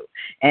to do.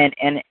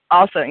 And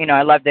also, you know,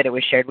 I love that it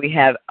was shared. We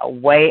have a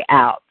way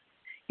out,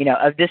 you know,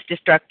 of this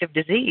destructive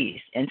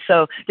disease. And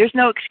so there's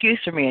no excuse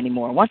for me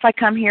anymore. Once I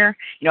come here,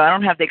 you know, I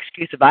don't have the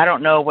excuse of I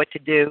don't know what to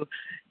do.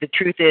 The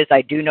truth is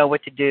I do know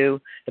what to do.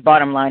 The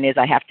bottom line is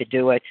I have to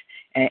do it.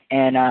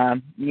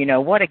 And you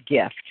know, what a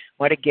gift.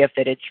 What a gift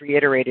that it's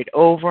reiterated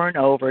over and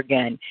over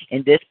again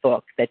in this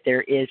book that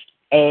there is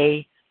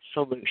a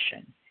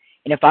solution.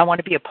 And if I want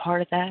to be a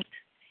part of that,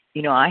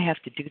 you know, I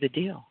have to do the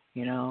deal.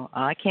 You know,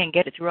 I can't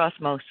get it through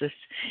osmosis,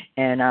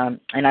 and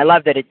I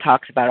love that it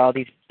talks about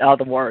all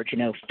the words, you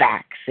know,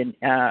 facts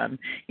and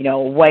you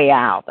know, way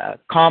out, a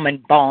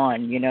common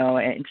bond, you know,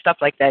 and stuff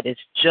like that is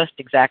just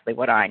exactly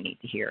what I need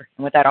to hear.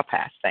 And with that, I'll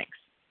pass. Thanks.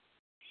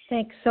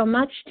 Thanks so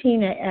much,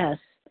 Tina S.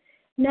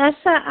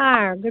 Nessa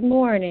R. Good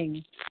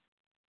morning.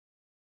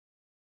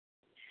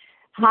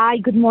 Hi,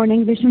 good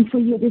morning. Vision for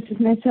you. This is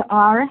Nessa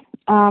R.,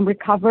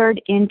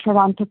 recovered in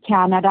Toronto,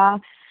 Canada.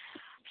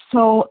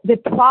 So the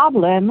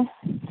problem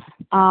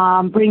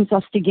brings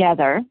us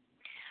together,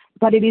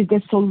 but it is the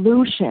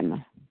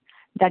solution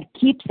that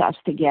keeps us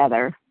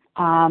together.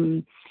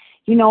 Focusing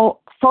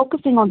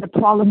on the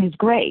problem is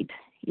great,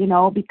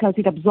 because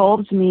it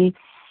absolves me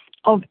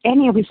of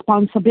any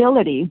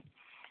responsibility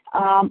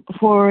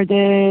for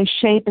the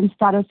shape and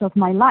status of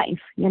my life.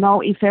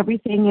 If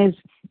everything is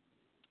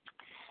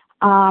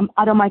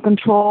out of my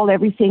control,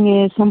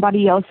 everything is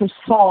somebody else's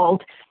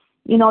fault,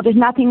 there's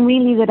nothing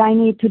really that I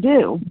need to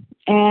do.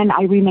 And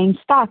I remain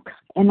stuck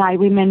and I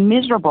remain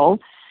miserable.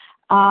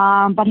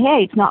 But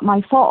hey, it's not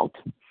my fault.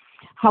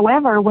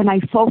 However, when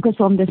I focus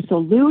on the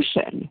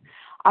solution,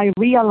 I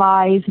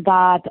realize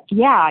that,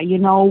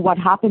 what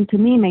happened to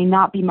me may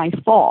not be my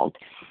fault,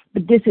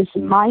 but this is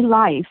my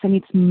life and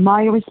it's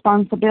my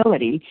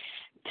responsibility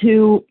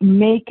to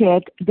make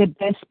it the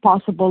best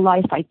possible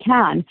life I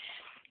can.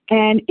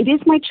 And it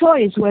is my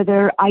choice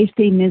whether I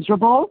stay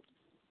miserable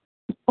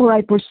or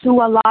I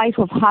pursue a life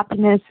of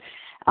happiness,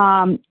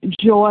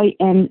 joy,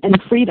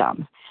 and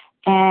freedom.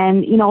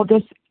 And,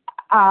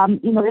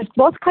 there's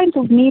both kinds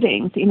of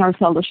meetings in our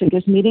fellowship.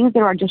 There's meetings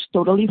that are just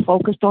totally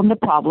focused on the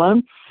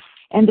problem,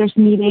 and there's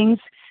meetings,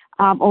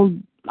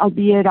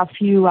 albeit a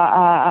few,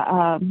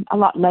 a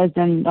lot less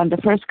than the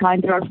first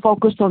kind, that are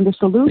focused on the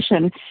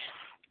solution.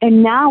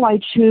 And now I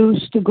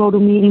choose to go to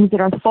meetings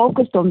that are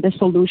focused on the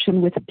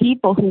solution with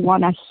people who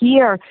want to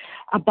hear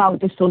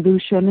about the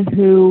solution,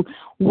 who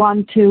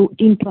want to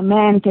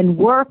implement and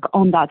work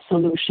on that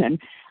solution,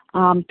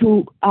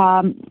 to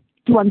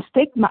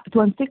unstick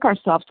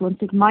ourselves, to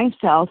unstick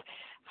myself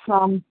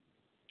from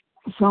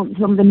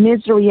the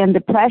misery and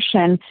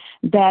depression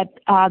that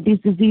this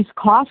disease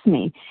caused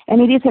me.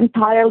 And it is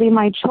entirely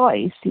my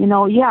choice.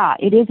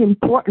 It is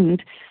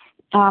important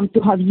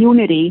to have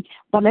unity,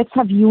 but let's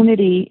have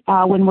unity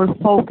when we're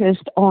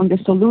focused on the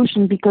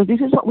solution, because this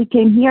is what we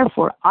came here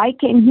for. I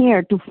came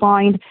here to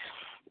find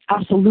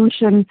a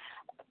solution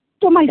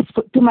to my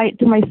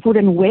food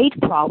and weight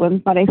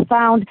problems, but I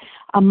found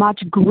a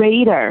much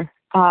greater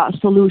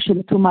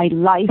solution to my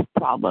life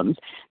problems.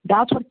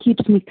 That's what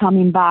keeps me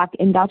coming back,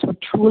 and that's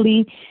what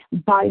truly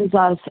binds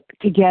us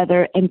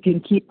together and can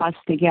keep us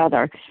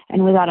together.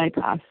 And with that, I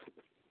pass.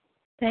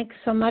 Thanks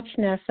so much,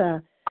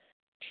 Nessa.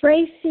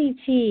 Tracy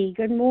T.,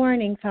 good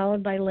morning,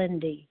 followed by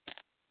Lindy.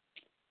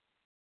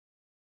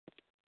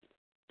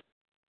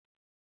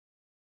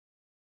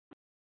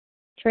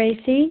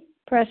 Tracy,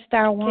 press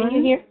star 1.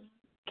 Can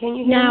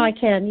you hear now me? I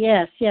can.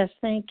 Yes,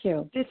 thank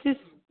you. This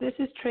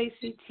is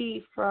Tracy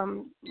T.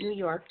 from New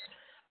York,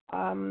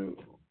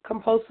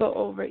 compulsive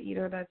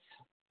overeater that's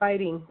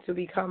fighting to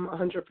become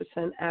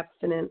 100%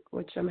 abstinent,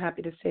 which I'm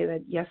happy to say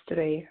that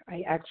yesterday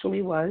I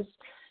actually was.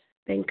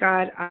 Thank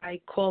God I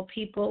called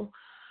people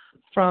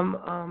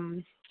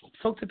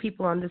spoke to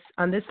people on this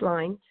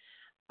line.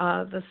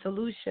 The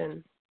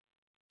solution.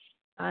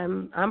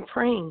 I'm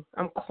praying.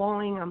 I'm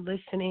calling. I'm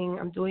listening.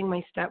 I'm doing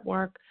my step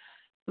work.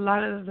 A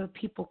lot of the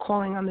people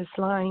calling on this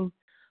line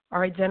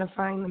are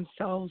identifying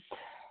themselves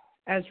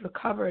as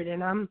recovered,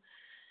 and I'm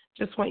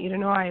just want you to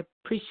know I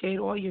appreciate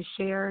all your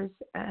shares.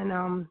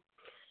 And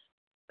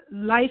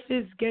life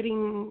is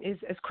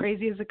as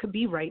crazy as it could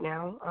be right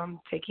now. I'm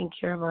taking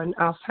care of an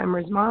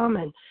Alzheimer's mom,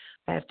 and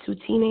I have 2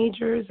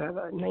 teenagers. I have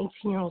a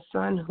 19-year-old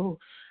son who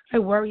I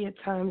worry at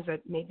times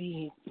that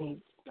maybe he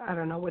I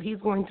don't know what he's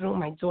going through.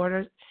 My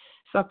daughter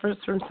suffers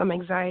from some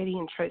anxiety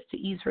and tries to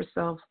ease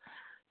herself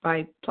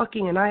by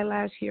plucking an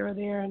eyelash here or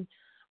there. And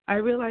I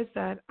realize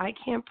that I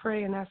can't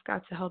pray and ask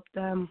God to help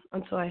them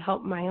until I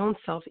help my own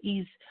self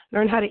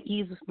learn how to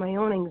ease my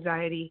own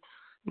anxiety,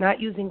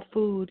 not using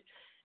food,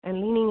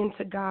 and leaning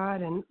into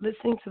God and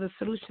listening to the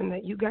solution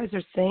that you guys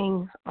are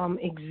saying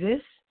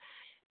exists.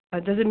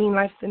 Doesn't mean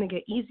life's going to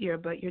get easier,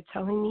 but you're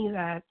telling me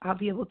that I'll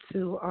be able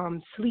to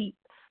sleep,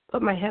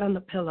 put my head on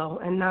the pillow,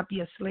 and not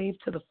be a slave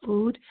to the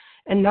food,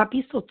 and not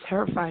be so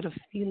terrified of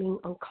feeling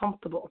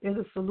uncomfortable. There's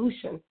a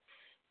solution.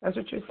 That's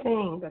what you're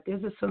saying, that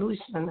there's a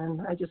solution,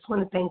 and I just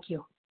want to thank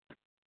you.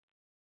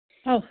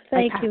 Oh,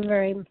 thank you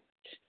very much.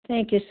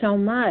 Thank you so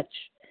much.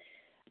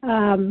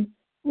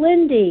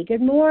 Lindy,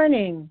 good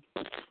morning.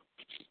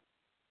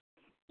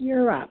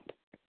 You're up.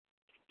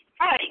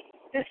 Hi,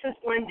 this is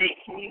Lindy.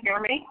 Can you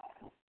hear me?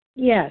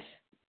 Yes.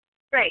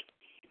 Great.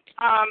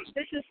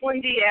 This is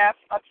Lindy F.,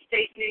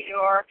 upstate New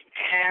York,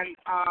 and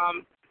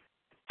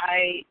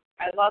I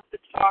love to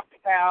talk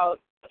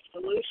about a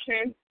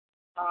solution,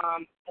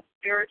 a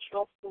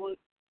spiritual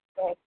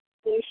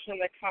solution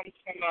that comes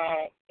from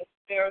a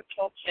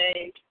spiritual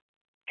change,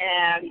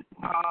 and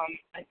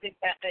I think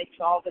that makes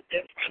all the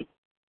difference.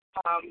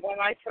 When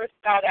I first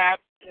got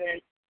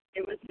abstinent,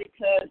 it was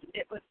because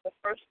it was the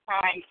first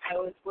time I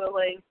was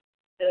willing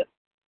to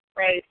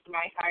pray for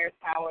my higher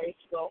power's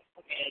will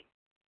for me.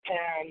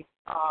 And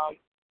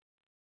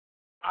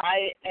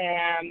I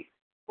am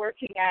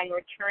working on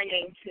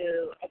returning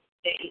to a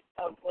state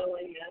of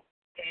willingness.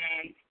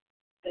 And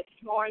this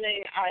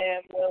morning I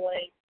am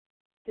willing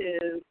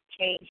to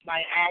change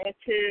my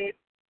attitude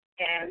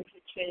and to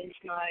change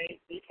my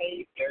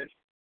behaviors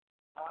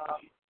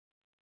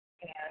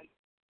and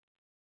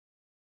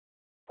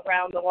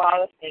around a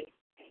lot of things,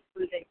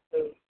 including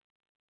food.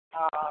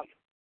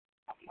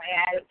 My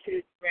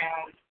attitudes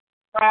around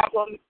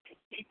problems,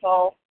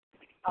 people,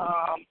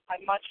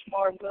 I'm much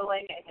more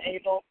willing and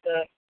able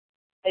to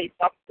face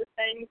up to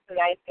things that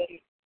I've been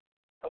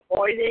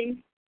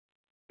avoiding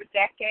for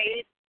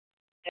decades.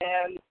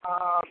 And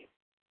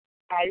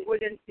I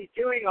wouldn't be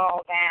doing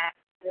all that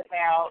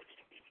without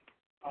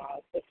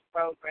this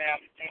program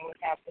and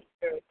without the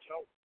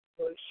spiritual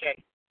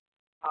solution.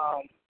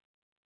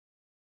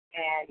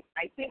 And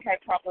I think I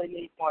probably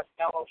need more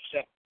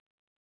fellowship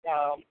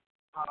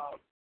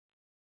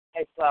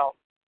as well.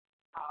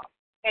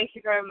 Thank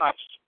you very much.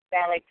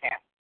 That I pass.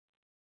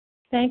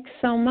 Thanks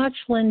so much,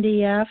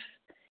 Lindy F.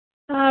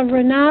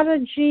 Renata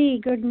G.,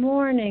 good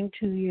morning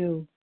to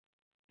you.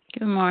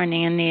 Good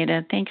morning,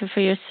 Anita. Thank you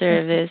for your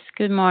service.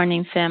 Good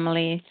morning,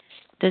 family.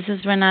 This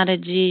is Renata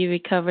G.,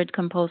 recovered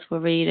compulsive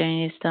overeater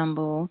in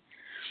Istanbul.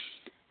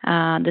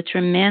 The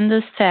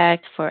tremendous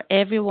fact for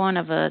every one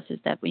of us is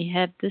that we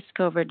have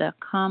discovered a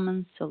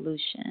common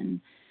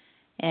solution.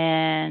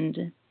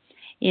 And,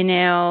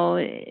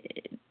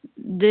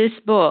 this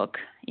book,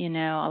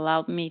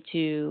 allowed me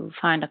to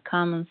find a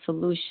common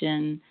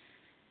solution,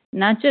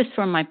 not just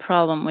for my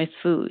problem with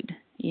food.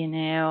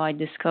 I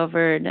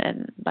discovered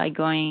by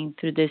going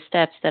through the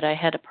steps that I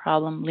had a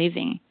problem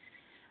living.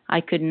 I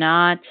could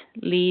not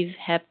live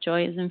happy,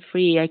 joyous, and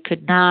free. I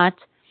could not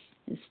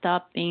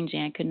stop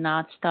binging. I could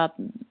not stop,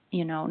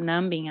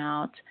 numbing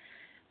out.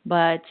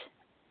 But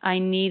I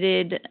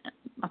needed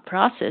a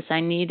process. I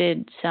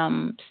needed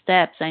some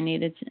steps. I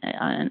needed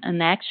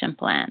an action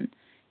plan,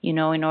 in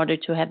order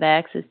to have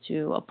access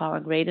to a power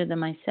greater than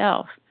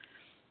myself.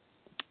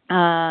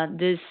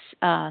 This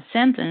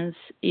sentence,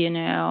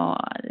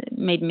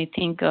 made me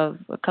think of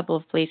a couple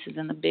of places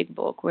in the big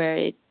book where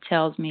it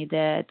tells me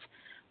that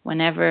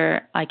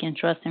whenever I can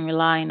trust and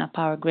rely on a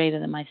power greater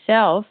than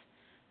myself,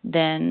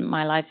 then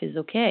my life is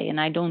okay, and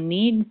I don't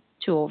need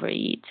to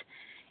overeat.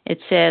 It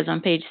says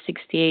on page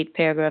 68,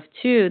 paragraph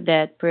 2,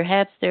 that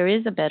perhaps there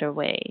is a better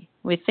way.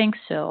 We think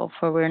so,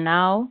 for we're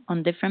now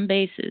on different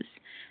bases,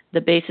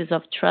 the basis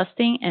of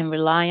trusting and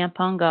relying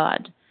upon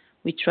God.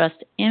 We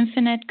trust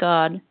infinite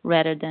God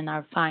rather than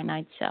our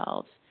finite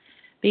selves.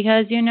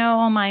 Because,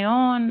 on my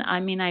own,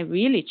 I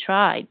really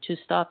tried to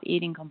stop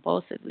eating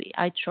compulsively.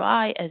 I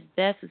tried as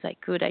best as I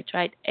could. I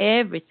tried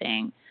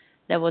everything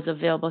that was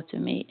available to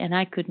me, and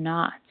I could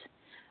not.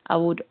 I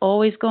would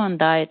always go on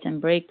diets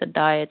and break the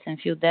diets and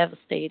feel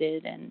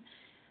devastated. And,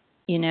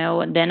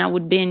 and then I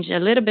would binge a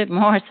little bit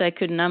more so I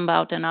could numb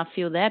out and not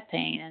feel that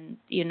pain. And,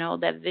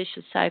 that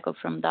vicious cycle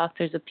from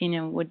doctor's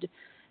opinion would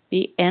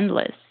be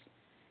endless.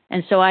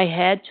 And so I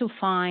had to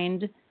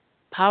find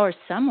power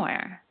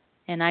somewhere,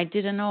 and I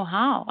didn't know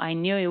how. I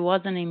knew it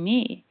wasn't in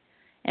me.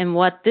 And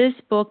what this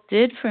book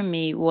did for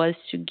me was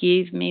to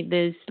give me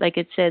this, like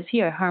it says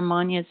here,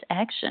 harmonious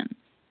action,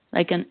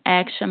 like an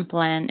action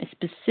plan,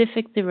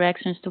 specific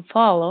directions to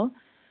follow,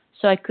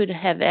 so I could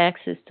have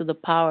access to the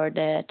power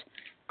that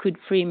could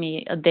free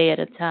me a day at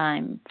a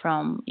time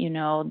from,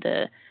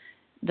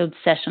 the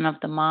obsession of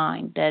the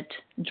mind, that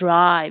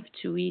drive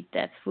to eat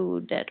that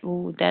food,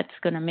 that's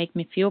going to make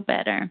me feel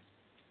better.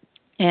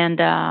 And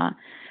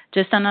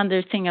just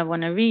another thing I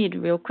want to read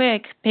real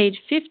quick.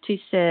 Page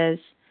 50 says,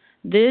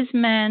 these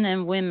men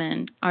and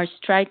women are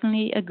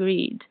strikingly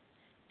agreed.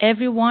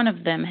 Every one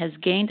of them has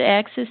gained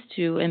access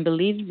to and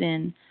believes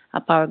in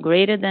a power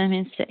greater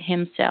than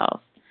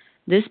himself.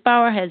 This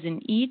power has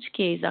in each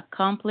case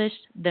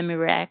accomplished the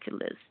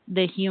miraculous,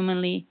 the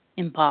humanly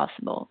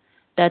impossible.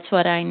 That's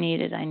what I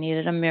needed. I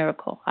needed a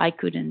miracle. I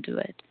couldn't do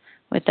it.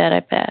 With that,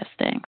 I pass.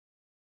 Thanks.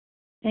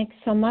 Thanks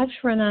so much,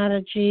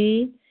 Renata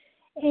G.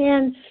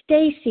 And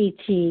Stacy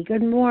T.,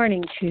 good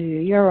morning to you.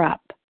 You're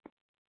up.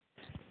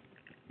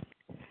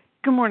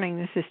 Good morning.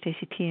 This is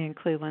Stacy T. in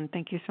Cleveland.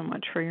 Thank you so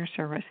much for your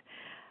service.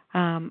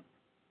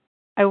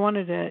 I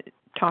wanted to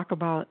talk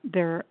about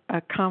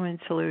a common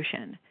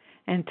solution.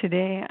 And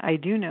today I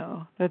do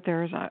know that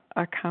there's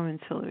a common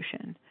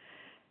solution.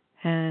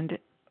 And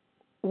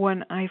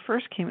when I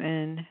first came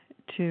in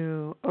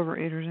to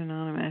Overeaters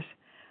Anonymous,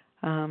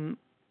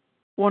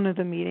 one of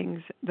the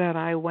meetings that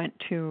I went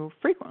to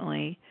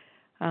frequently,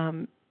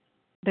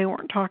 they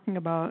weren't talking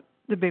about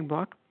the big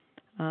book.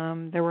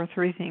 There were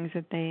 3 things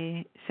that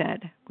they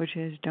said, which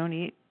is don't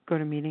eat, go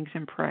to meetings,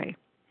 and pray.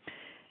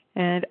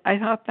 And I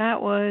thought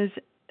that was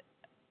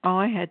all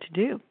I had to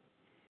do.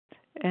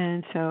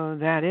 And so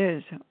that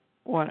is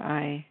what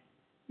I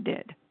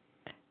did.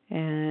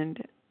 And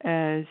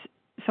as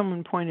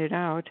someone pointed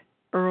out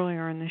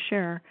earlier in the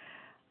share,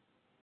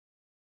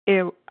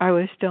 I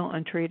was still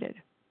untreated.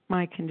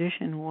 My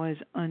condition was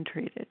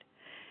untreated.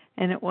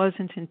 And it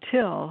wasn't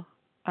until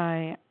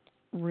I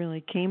really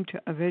came to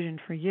a vision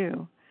for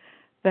you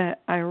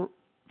that I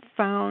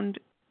found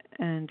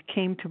and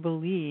came to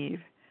believe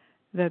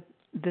that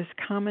this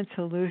common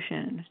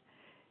solution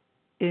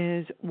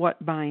is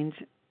what binds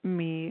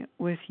me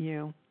with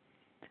you.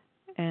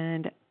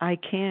 And I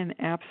can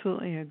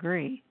absolutely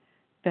agree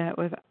that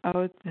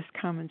without this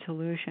common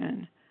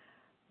solution,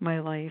 my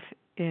life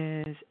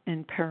is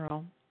in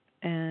peril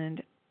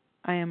and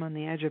I am on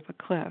the edge of a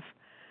cliff.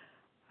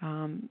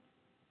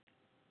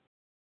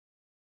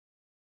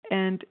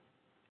 And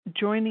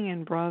joining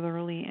in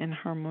brotherly and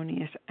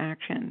harmonious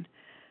action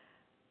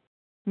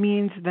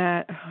means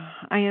that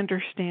I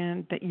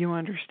understand that you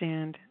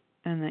understand,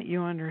 and that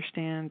you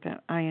understand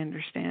that I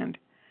understand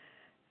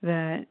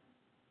that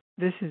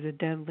this is a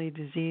deadly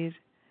disease,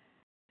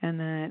 and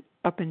that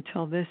up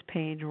until this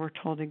page we're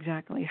told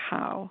exactly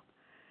how,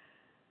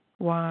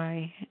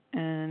 why,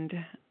 and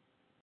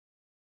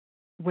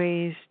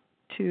ways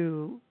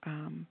to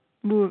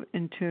move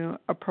into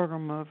a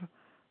program of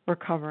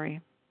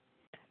recovery.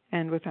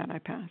 And with that, I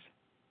pass.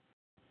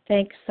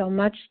 Thanks so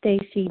much,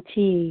 Stacy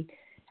T.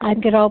 I'm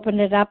going to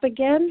open it up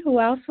again. Who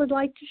else would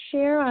like to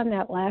share on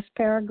that last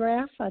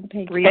paragraph on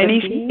page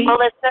 17?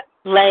 Melissa.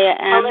 Leah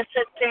M.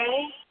 Melissa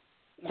C.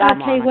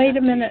 Okay, wait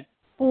a minute.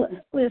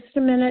 Just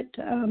a minute.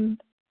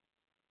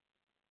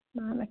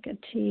 Monica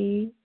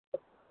T.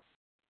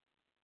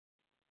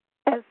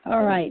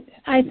 All right.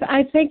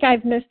 I think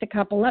I've missed a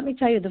couple. Let me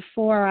tell you the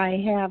 4 I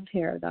have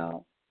here,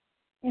 though.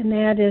 And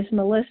that is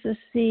Melissa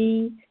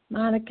C.,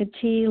 Monica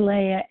T.,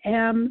 Leah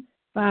M.,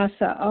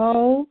 Vasa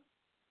O.,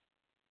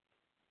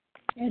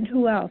 and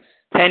who else?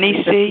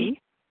 Penny C.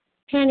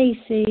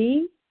 Penny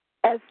C.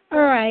 All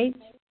right.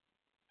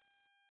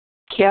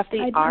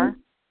 Kathy R.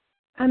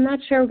 I'm not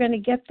sure we're going to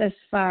get this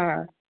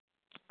far.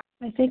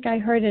 I think I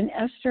heard an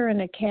Esther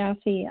and a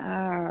Kathy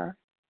R.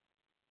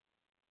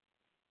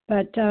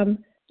 But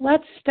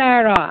let's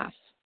start off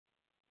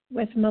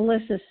with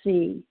Melissa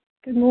C.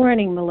 Good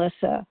morning,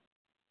 Melissa.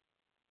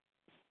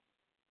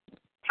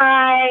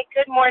 Hi.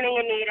 Good morning,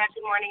 Anita.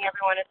 Good morning,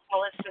 everyone. It's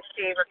Melissa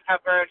C.,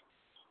 recovered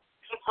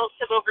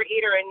compulsive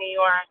overeater in New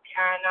York.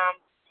 And,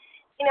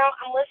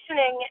 I'm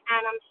listening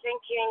and I'm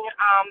thinking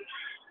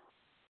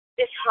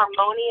this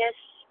harmonious,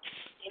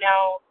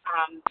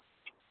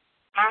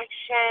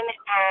 action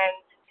and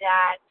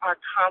that our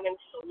common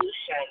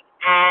solution.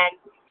 And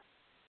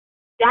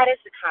that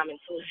is the common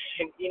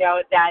solution,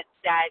 that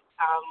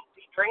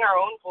we bring our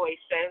own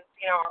voices,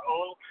 our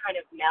own kind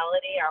of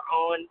melody, our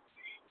own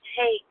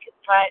take,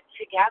 but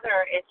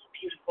together it's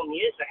beautiful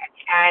music.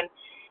 And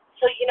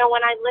so,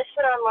 when I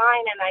listen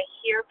online and I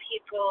hear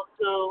people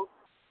who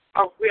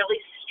are really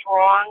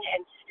strong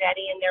and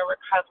steady in their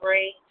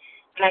recovery,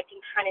 and I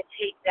can kind of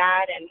take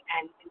that and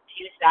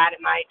infuse that in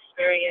my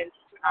experience,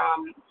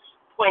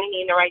 pointing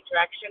me in the right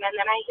direction. And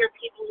then I hear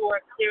people who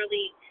are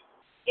clearly,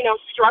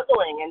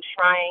 struggling and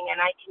trying,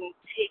 and I can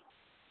take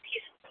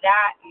pieces of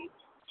that and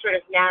sort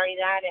of marry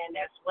that in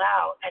as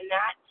well. And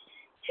that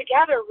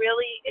together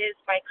really is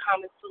my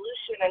common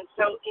solution. And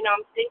so,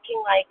 I'm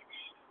thinking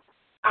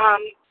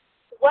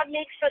what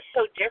makes us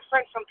so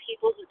different from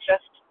people who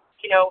just,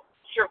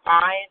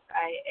 survive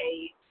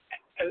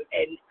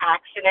an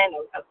accident,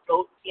 a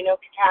boat,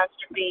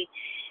 catastrophe,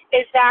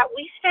 is that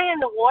we stay in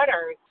the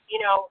water,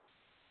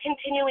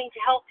 continuing to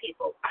help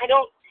people. I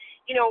don't,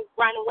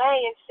 run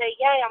away and say,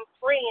 yay, I'm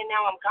free and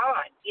now I'm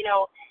gone.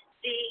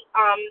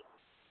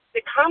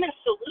 The common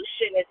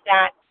solution is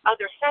that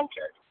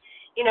other-centered,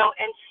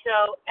 and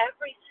so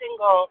every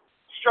single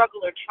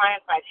struggle or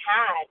triumph I've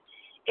had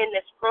in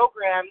this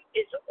program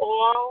is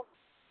all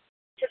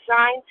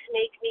designed to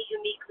make me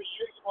uniquely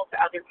useful to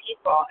other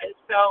people. And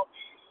so,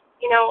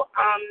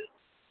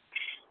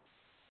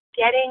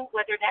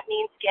 whether that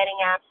means getting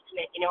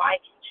abstinent, I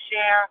can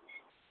share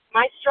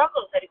my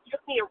struggles, that it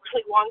took me a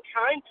really long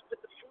time to put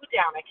the food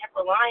down. I kept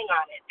relying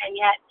on it. And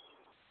yet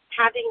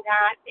having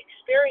that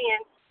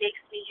experience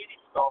makes me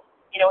useful.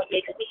 It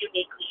makes me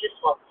uniquely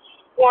useful.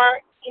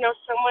 Or,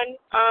 someone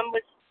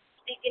was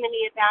speaking to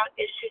me about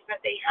issues that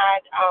they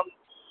had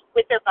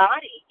with their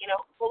body,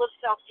 full of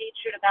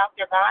self-hatred about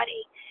their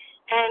body.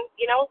 And,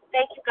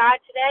 thank you, God,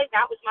 today,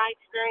 that was my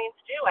experience,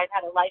 too. I've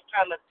had a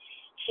lifetime of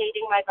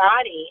hating my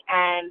body.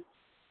 And,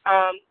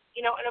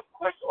 and of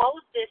course, all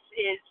of this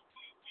is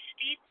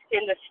steeped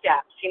in the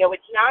steps.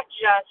 It's not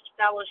just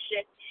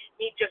fellowship,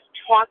 me just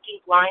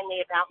talking blindly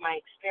about my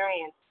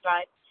experience,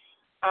 but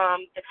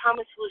the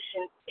common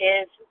solution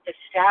is the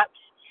steps,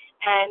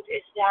 and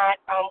is that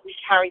we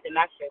carry the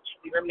message.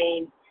 We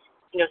remain,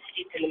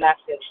 steeped in the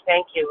message.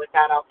 Thank you. With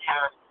that, I'll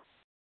pass.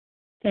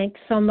 Thanks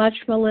so much,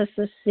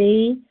 Melissa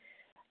C.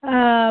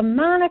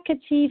 Monica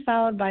T.,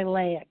 followed by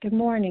Leah. Good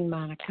morning,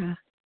 Monica.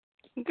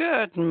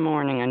 Good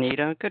morning,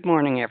 Anita. Good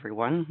morning,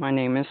 everyone. My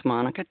name is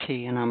Monica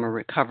T., and I'm a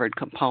recovered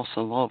compulsive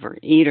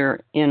overeater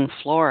in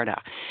Florida.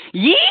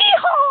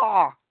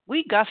 Yeehaw!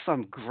 We got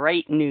some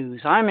great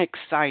news. I'm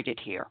excited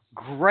here.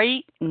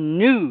 Great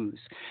news.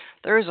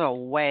 There's a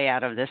way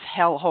out of this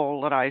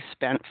hellhole that I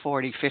spent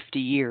 40, 50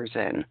 years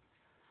in.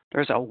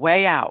 There's a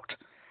way out.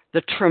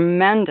 The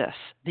tremendous,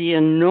 the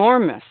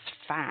enormous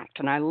fact,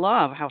 and I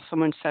love how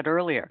someone said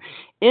earlier,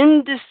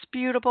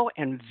 indisputable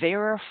and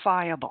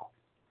verifiable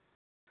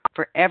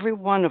for every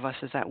one of us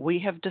is that we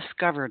have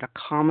discovered a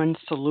common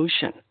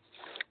solution.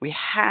 We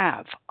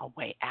have a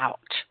way out.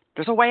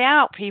 There's a way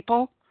out,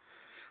 people.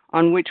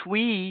 on which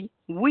we,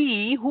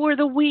 who are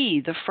the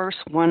we? The first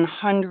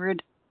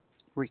 100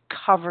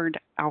 recovered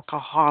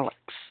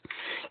alcoholics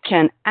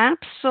can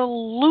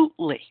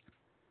absolutely,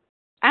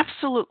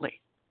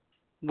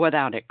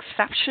 without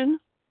exception,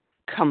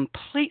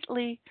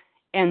 completely,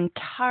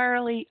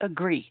 entirely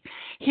agree.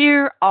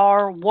 Here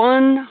are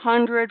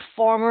 100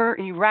 former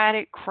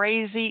erratic,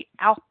 crazy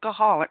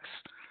alcoholics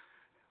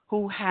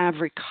who have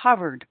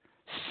recovered,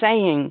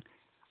 saying,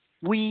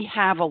 we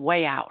have a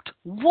way out.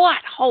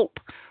 What hope!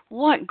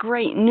 What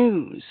great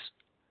news!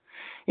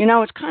 You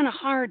know, it's kind of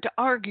hard to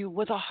argue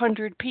with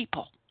 100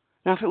 people.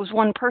 Now, if it was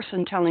one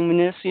person telling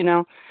me this,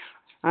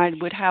 I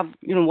would have,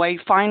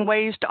 find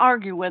ways to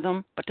argue with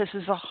them, but this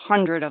is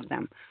 100 of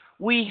them.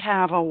 We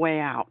have a way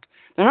out.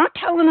 They're not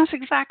telling us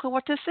exactly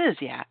what this is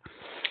yet.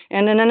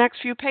 And in the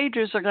next few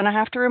pages, they're going to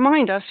have to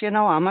remind us,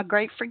 I'm a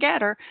great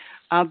forgetter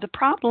of the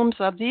problems,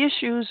 of the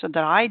issues, that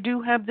I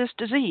do have this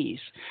disease.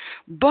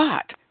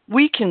 But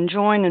we can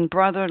join in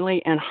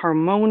brotherly and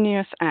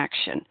harmonious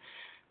action,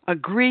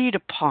 agreed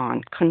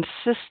upon,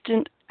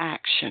 consistent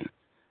action.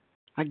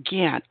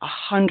 Again,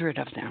 100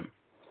 of them.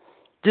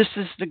 This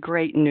is the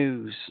great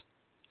news.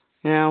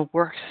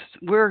 We're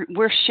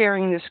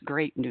sharing this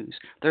great news.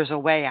 There's a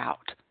way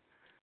out.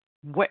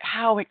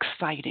 How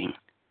exciting!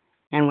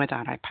 And with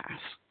that, I pass.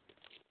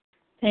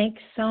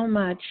 Thanks so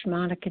much,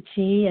 Monica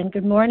T. And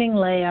good morning,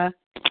 Leah.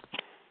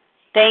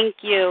 Thank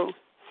you.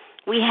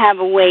 We have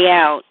a way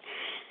out.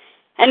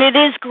 And it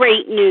is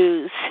great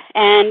news,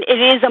 and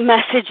it is a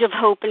message of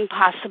hope and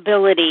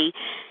possibility.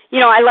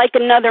 I like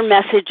another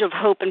message of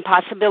hope and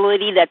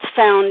possibility that's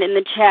found in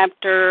the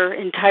chapter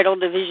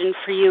entitled A Vision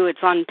for You.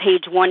 It's on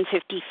page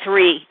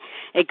 153.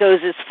 It goes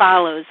as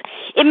follows.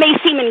 It may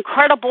seem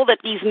incredible that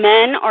these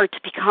men are to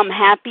become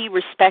happy,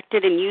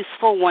 respected, and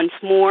useful once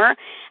more.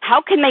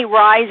 How can they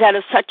rise out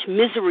of such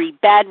misery,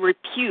 bad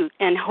repute,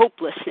 and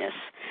hopelessness?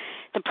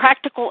 The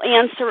practical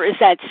answer is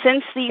that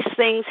since these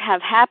things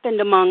have happened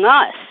among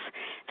us,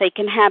 they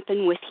can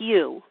happen with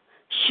you.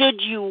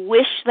 Should you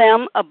wish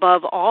them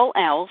above all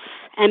else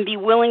and be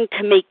willing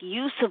to make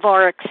use of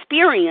our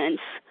experience,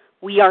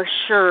 we are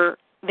sure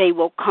they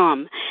will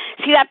come.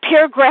 See, that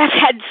paragraph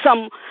had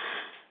some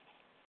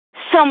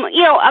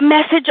a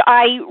message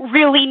I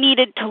really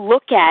needed to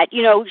look at.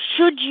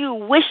 Should you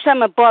wish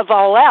them above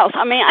all else?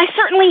 I mean, I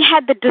certainly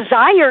had the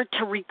desire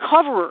to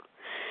recover,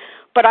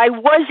 but I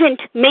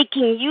wasn't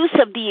making use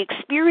of the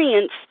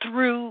experience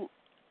through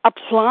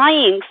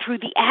applying through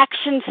the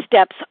action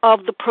steps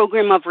of the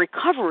program of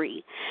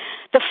recovery.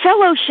 The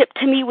fellowship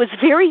to me was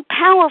very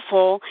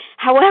powerful.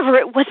 However,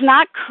 it was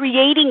not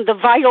creating the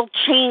vital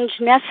change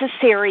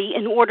necessary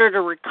in order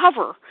to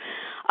recover.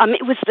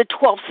 It was the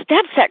 12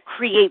 steps that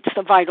creates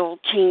the vital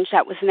change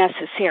that was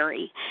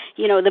necessary.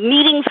 The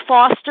meetings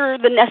foster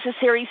the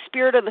necessary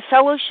spirit of the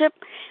fellowship,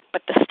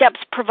 but the steps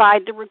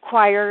provide the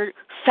required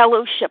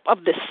fellowship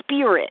of the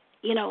spirit.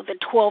 The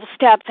 12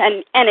 steps.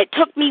 And it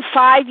took me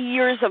 5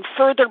 years of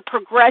further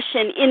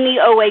progression in the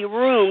OA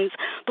rooms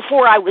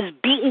before I was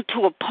beaten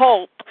to a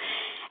pulp.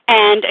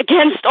 And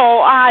against all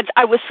odds,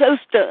 I was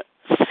supposed to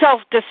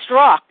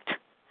self-destruct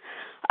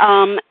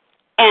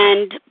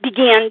and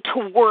began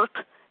to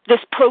work this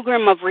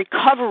program of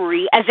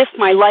recovery as if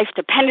my life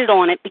depended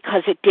on it,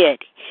 because it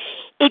did.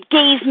 It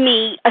gave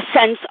me a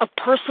sense of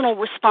personal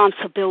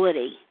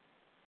responsibility.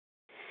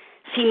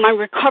 See, my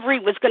recovery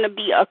was going to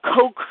be a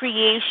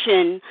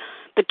co-creation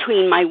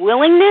between my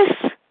willingness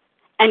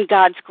and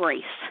God's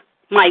grace.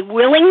 My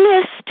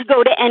willingness to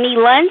go to any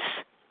lengths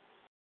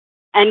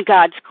and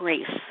God's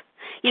grace.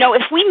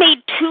 If we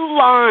made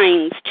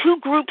two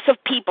groups of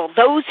people,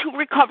 those who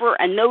recover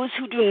and those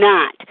who do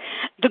not,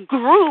 the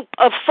group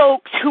of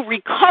folks who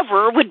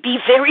recover would be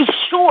very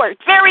short,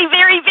 very,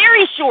 very,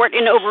 very short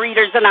in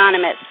Overeaters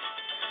Anonymous.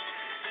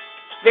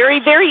 Very,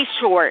 very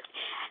short.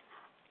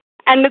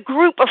 And the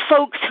group of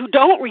folks who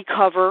don't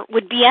recover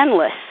would be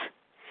endless.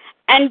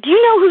 And do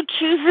you know who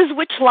chooses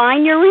which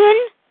line you're in?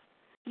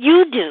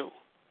 You do.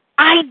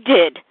 I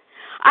did.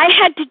 I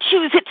had to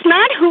choose. It's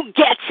not who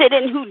gets it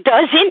and who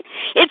doesn't.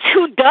 It's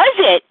who does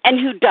it and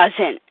who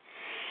doesn't.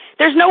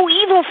 There's no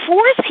evil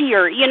force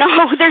here,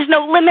 There's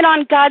no limit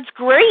on God's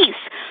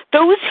grace.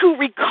 Those who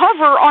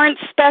recover aren't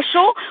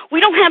special. We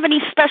don't have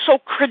any special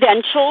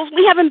credentials.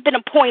 We haven't been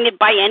appointed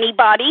by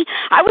anybody.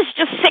 I was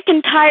just sick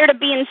and tired of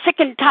being sick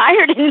and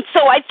tired, and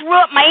so I threw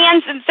up my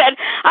hands and said,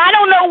 I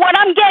don't know what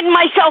I'm getting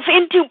myself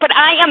into, but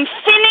I am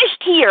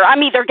finished here.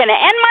 I'm either going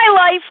to end my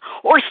life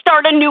or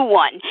start a new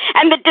one.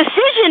 And the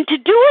decision to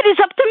do it is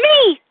up to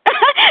me.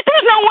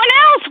 There's no one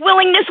else.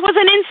 Willingness was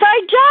an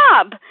inside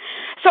job.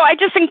 So I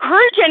just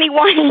encourage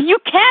anyone, you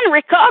can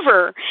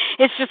recover.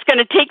 It's just going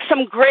to take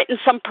some grit and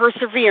some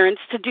perseverance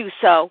to do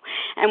so.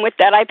 And with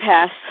that, I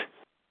pass.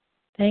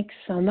 Thanks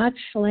so much,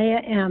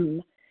 Leah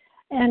M.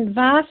 And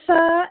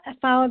Vasa,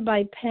 followed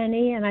by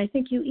Penny, and I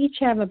think you each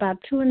have about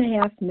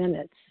 2.5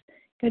 minutes.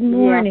 Good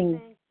morning.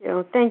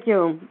 Yeah, thank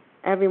you,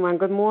 everyone.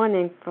 Good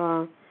morning.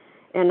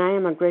 And I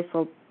am a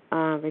grateful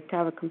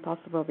recovered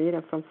compulsive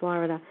overeater from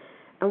Florida.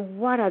 And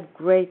what a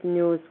great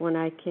news when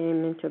I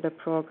came into the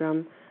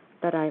program.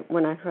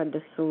 when I heard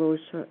the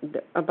solution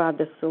about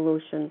the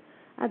solution.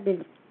 I've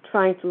been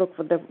trying to look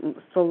for the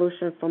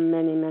solution for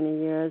many, many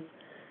years,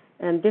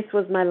 and this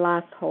was my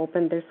last hope,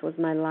 and this was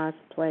my last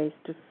place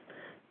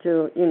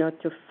to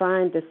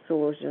find the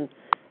solution,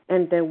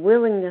 and the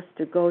willingness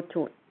to go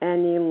to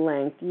any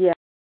length. Yeah.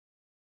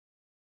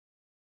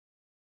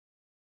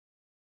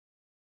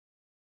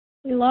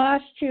 We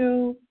lost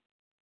you.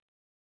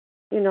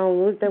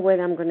 Lose the weight,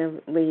 I'm going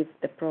to leave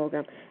the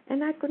program.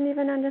 And I couldn't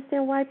even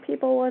understand why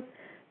people were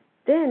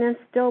thin and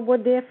still were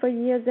there for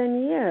years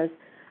and years.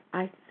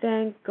 I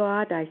thank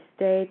God I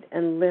stayed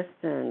and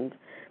listened,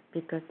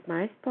 because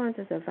my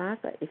sponsor said,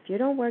 Vasa, if you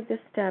don't work the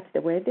steps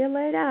the way they're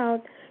laid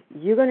out,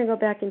 you're going to go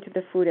back into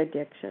the food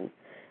addiction.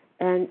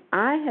 And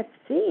I had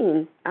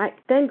seen,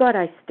 thank God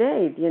I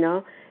stayed,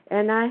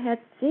 and I had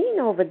seen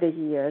over the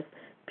years,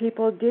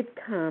 people did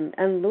come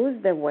and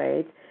lose their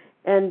weight,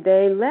 and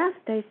they left.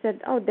 They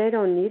said, oh, they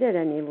don't need it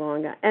any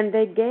longer. And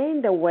they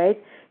gained the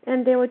weight,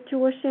 and they were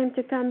too ashamed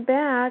to come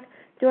back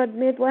to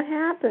admit what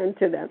happened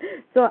to them.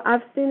 So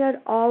I've seen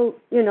it all,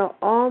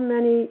 all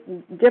many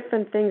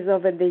different things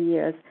over the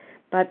years.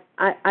 But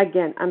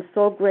I'm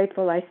so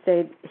grateful I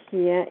stayed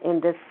here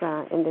in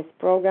this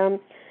program.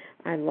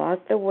 I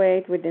lost the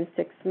weight within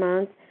 6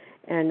 months,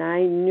 and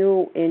I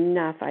knew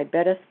enough. I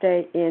better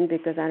stay in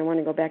because I don't want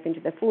to go back into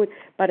the food.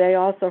 But I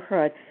also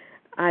heard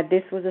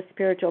this was a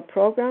spiritual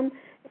program,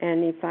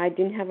 and if I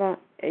didn't have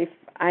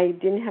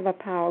a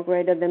power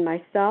greater than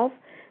myself,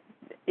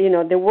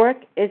 the work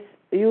is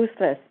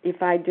useless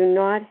if I do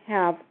not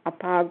have a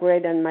power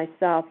greater than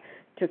myself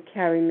to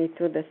carry me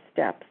through the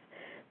steps.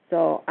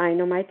 So I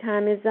know my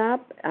time is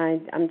up.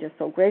 I'm just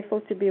so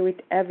grateful to be with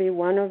every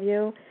one of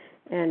you,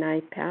 and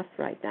I pass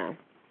right now.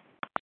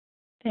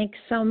 Thanks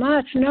so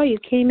much. No, you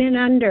came in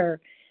under.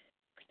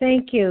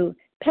 Thank you.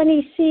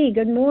 Penny C.,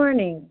 good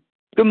morning.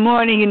 Good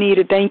morning,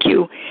 Anita. Thank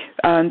you.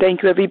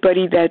 Thank you,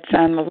 everybody that's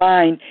on the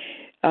line.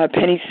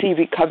 Penny C.,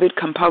 recovered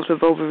compulsive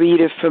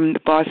overeater from the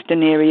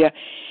Boston area.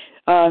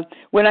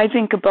 When I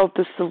think about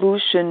the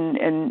solution,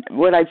 and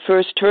what I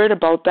first heard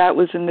about that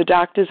was in the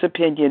doctor's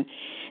opinion.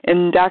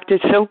 And Dr.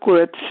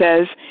 Silkworth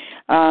says,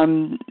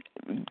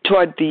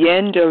 toward the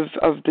end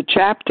of the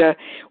chapter,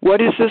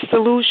 what is the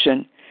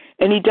solution?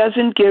 And he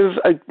doesn't give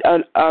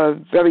a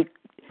very,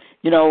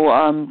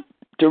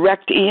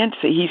 direct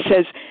answer. He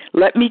says,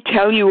 let me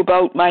tell you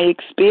about my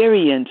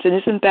experience. And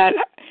isn't that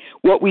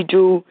what we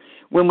do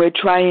when we're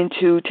trying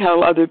to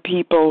tell other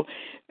people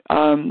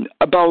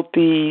about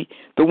the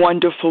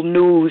wonderful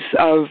news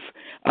of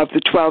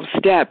the 12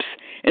 steps?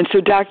 And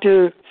so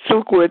Dr.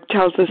 Silkworth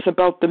tells us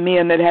about the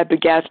man that had the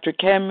gastric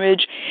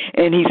hemorrhage,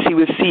 and he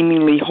was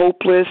seemingly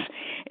hopeless.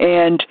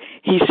 And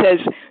he says,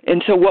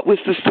 and so what was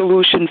the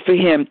solution for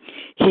him?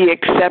 He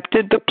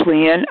accepted the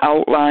plan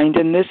outlined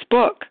in this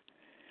book.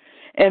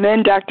 And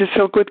then Dr.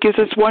 Silkworth gives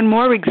us one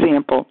more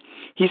example.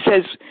 He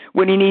says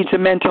when he needs a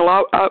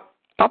mental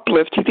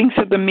uplift, he thinks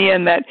of the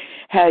man that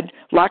had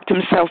locked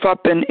himself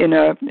up in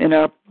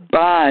a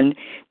barn,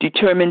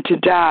 determined to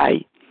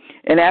die.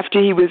 And after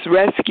he was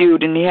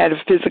rescued and he had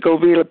a physical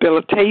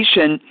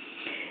rehabilitation,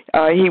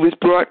 he was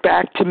brought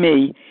back to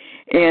me.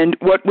 And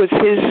what was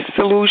his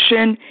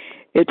solution?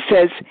 It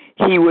says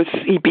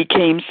he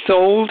became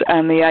sold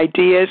on the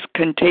ideas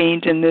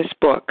contained in this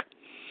book.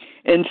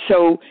 And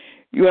so,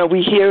 we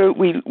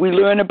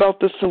learn about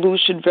the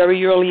solution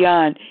very early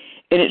on,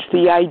 and it's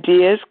the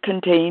ideas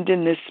contained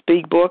in this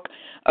big book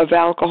of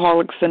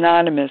Alcoholics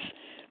Anonymous,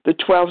 the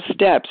 12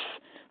 steps,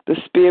 the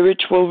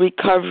spiritual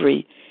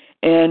recovery,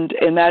 and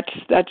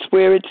that's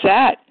where it's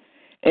at.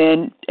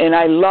 And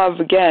I love,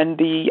 again,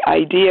 the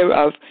idea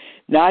of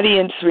not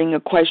answering a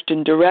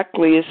question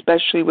directly,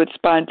 especially with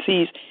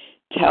sponsees.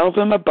 Tell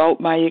them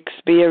about my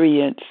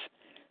experience.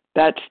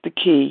 That's the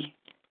key.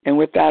 And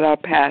with that, I'll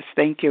pass.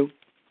 Thank you.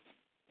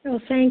 Well,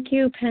 thank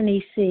you,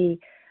 Penny C.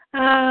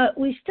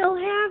 We still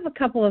have a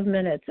couple of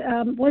minutes.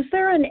 Was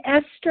there an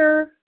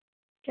Esther?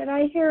 Did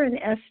I hear an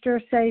Esther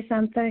say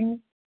something?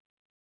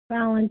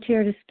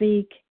 Volunteer to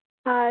speak.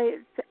 Hi,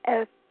 it's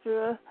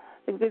Esther.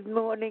 Good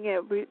morning,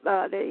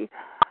 everybody.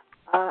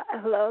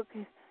 Hello,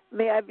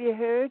 may I be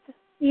heard?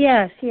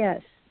 Yes,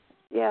 yes.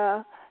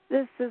 Yeah,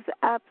 this is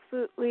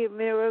absolutely a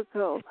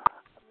miracle.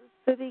 I'm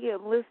sitting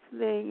and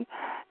listening,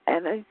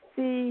 and I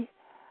see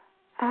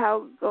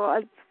how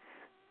God's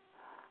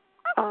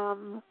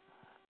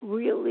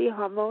really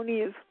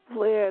harmonious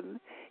plan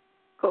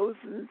goes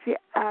into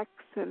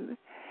action.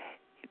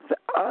 It's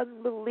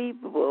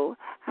unbelievable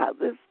how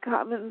this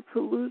common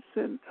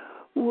solution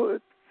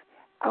works.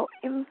 Our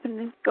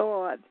infinite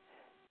God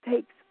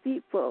takes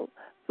people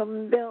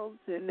from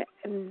Belgium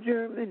and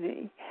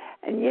Germany.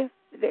 And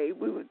yesterday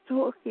we were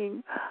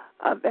talking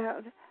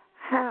about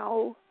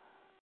how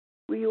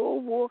we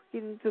all walk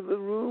into the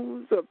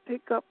rooms or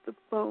pick up the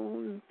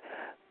phone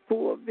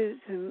for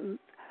visions,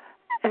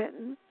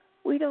 and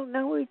we don't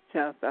know each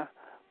other.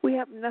 We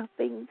have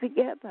nothing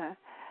together.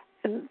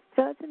 And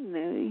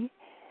suddenly,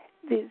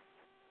 this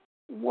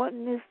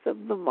oneness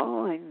of the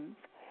mind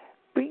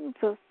brings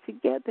us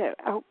together,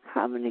 our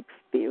common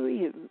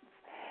experience,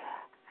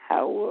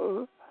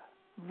 our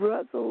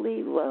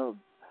brotherly love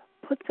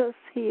puts us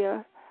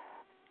here,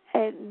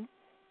 and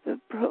the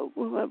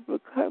program of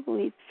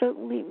recovery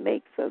certainly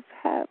makes us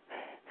have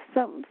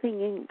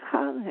something in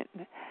common,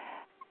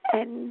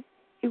 and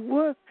it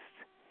works.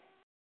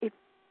 If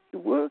you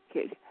work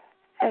it,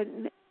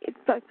 and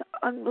it's like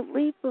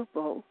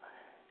unbelievable,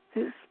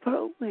 this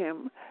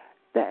program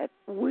that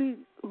we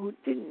who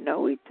didn't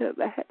know each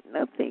other, had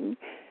nothing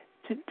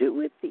to do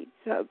with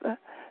each other,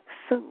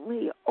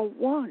 suddenly are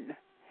one.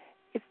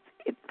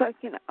 It's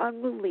like an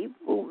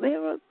unbelievable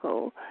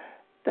miracle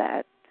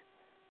that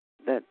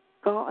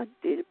God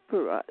did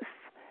for us,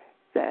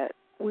 that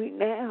we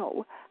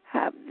now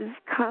have this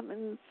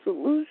common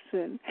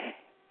solution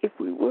if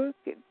we work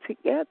it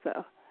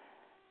together.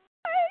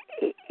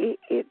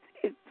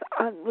 It's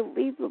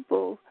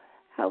unbelievable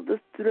how the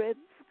threads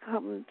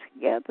come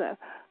together.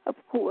 Of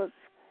course,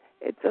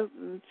 it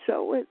doesn't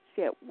show us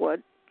yet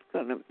what's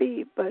going to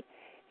be, but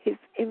His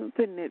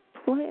infinite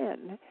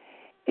plan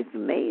is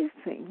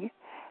amazing.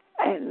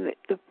 And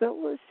the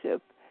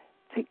fellowship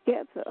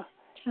together.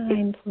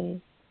 Time,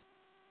 please.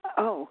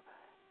 Oh,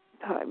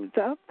 time's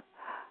up?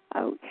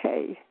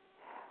 Okay.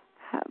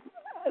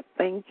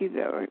 Thank you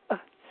very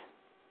much.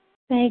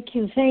 Thank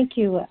you.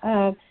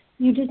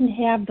 You didn't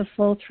have the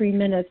full 3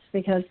 minutes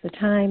because the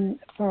time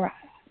for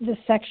this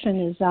section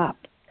is up.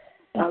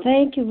 But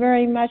thank you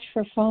very much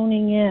for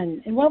phoning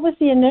in. And what was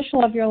the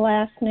initial of your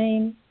last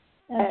name,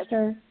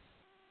 Esther?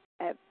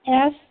 F.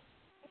 S?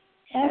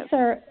 S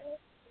or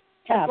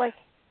F?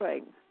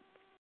 Right.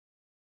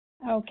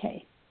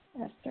 Okay,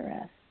 Esther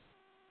S.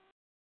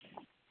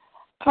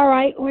 All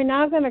right, we're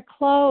now going to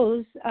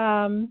close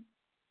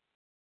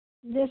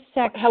this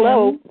section.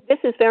 Hello. This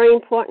is very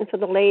important for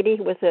the lady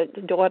with the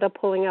daughter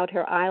pulling out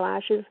her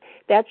eyelashes.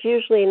 That's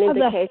usually an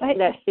indication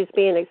that she's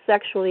being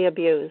sexually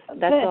abused.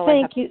 That's all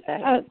I have to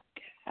say.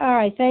 All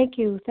right, thank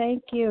you.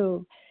 Thank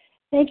you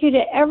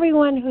to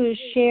everyone who's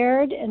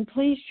shared, and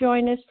please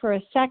join us for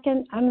a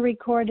second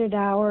unrecorded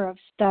hour of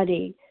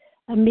study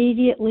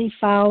immediately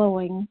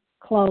following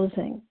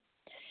closing.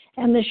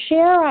 And the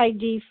share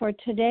ID for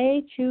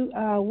today,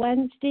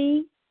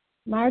 Wednesday,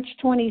 March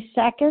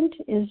 22nd,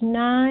 is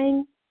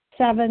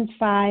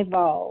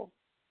 9750.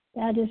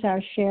 That is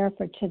our share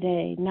for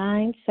today,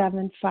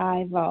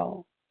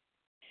 9750.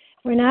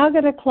 We're now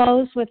going to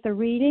close with the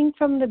reading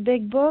from the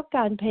Big Book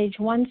on page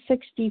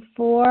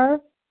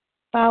 164,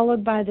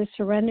 followed by the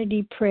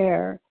Serenity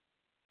Prayer.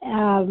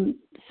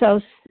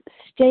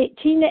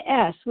 Tina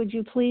S., would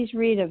you please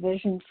read A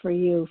Vision for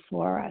You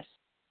for us?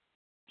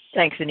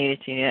 Thanks, Anita.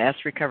 Tina S.,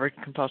 recovered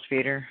compulsive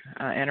eater,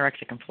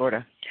 anorexic in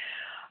Florida.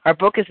 Our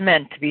book is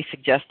meant to be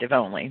suggestive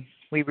only.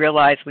 We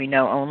realize we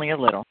know only a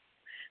little.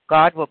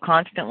 God will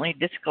constantly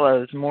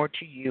disclose more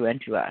to you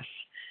and to us.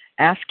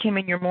 Ask Him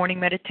in your morning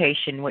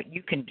meditation what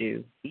you can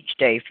do each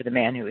day for the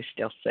man who is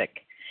still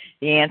sick.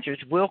 The answers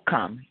will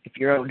come if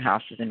your own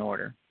house is in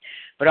order.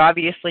 But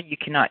obviously you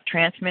cannot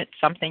transmit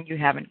something you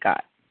haven't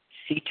got.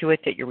 See to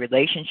it that your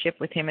relationship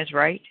with Him is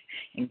right,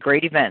 and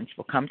great events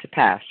will come to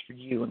pass for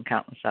you and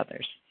countless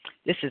others.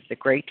 This is the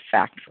great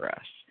fact for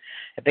us.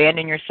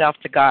 Abandon yourself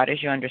to God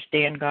as you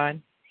understand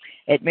God.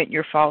 Admit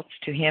your faults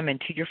to Him and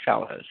to your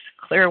fellows.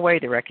 Clear away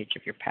the wreckage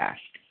of your past.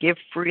 Give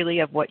freely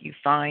of what you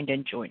find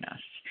and join us.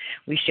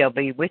 We shall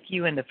be with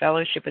you in the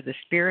fellowship of the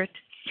Spirit,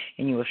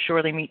 and you will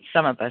surely meet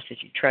some of us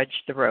as you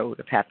trudge the road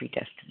of happy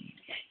destiny.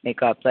 May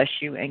God bless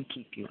you and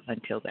keep you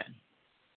until then.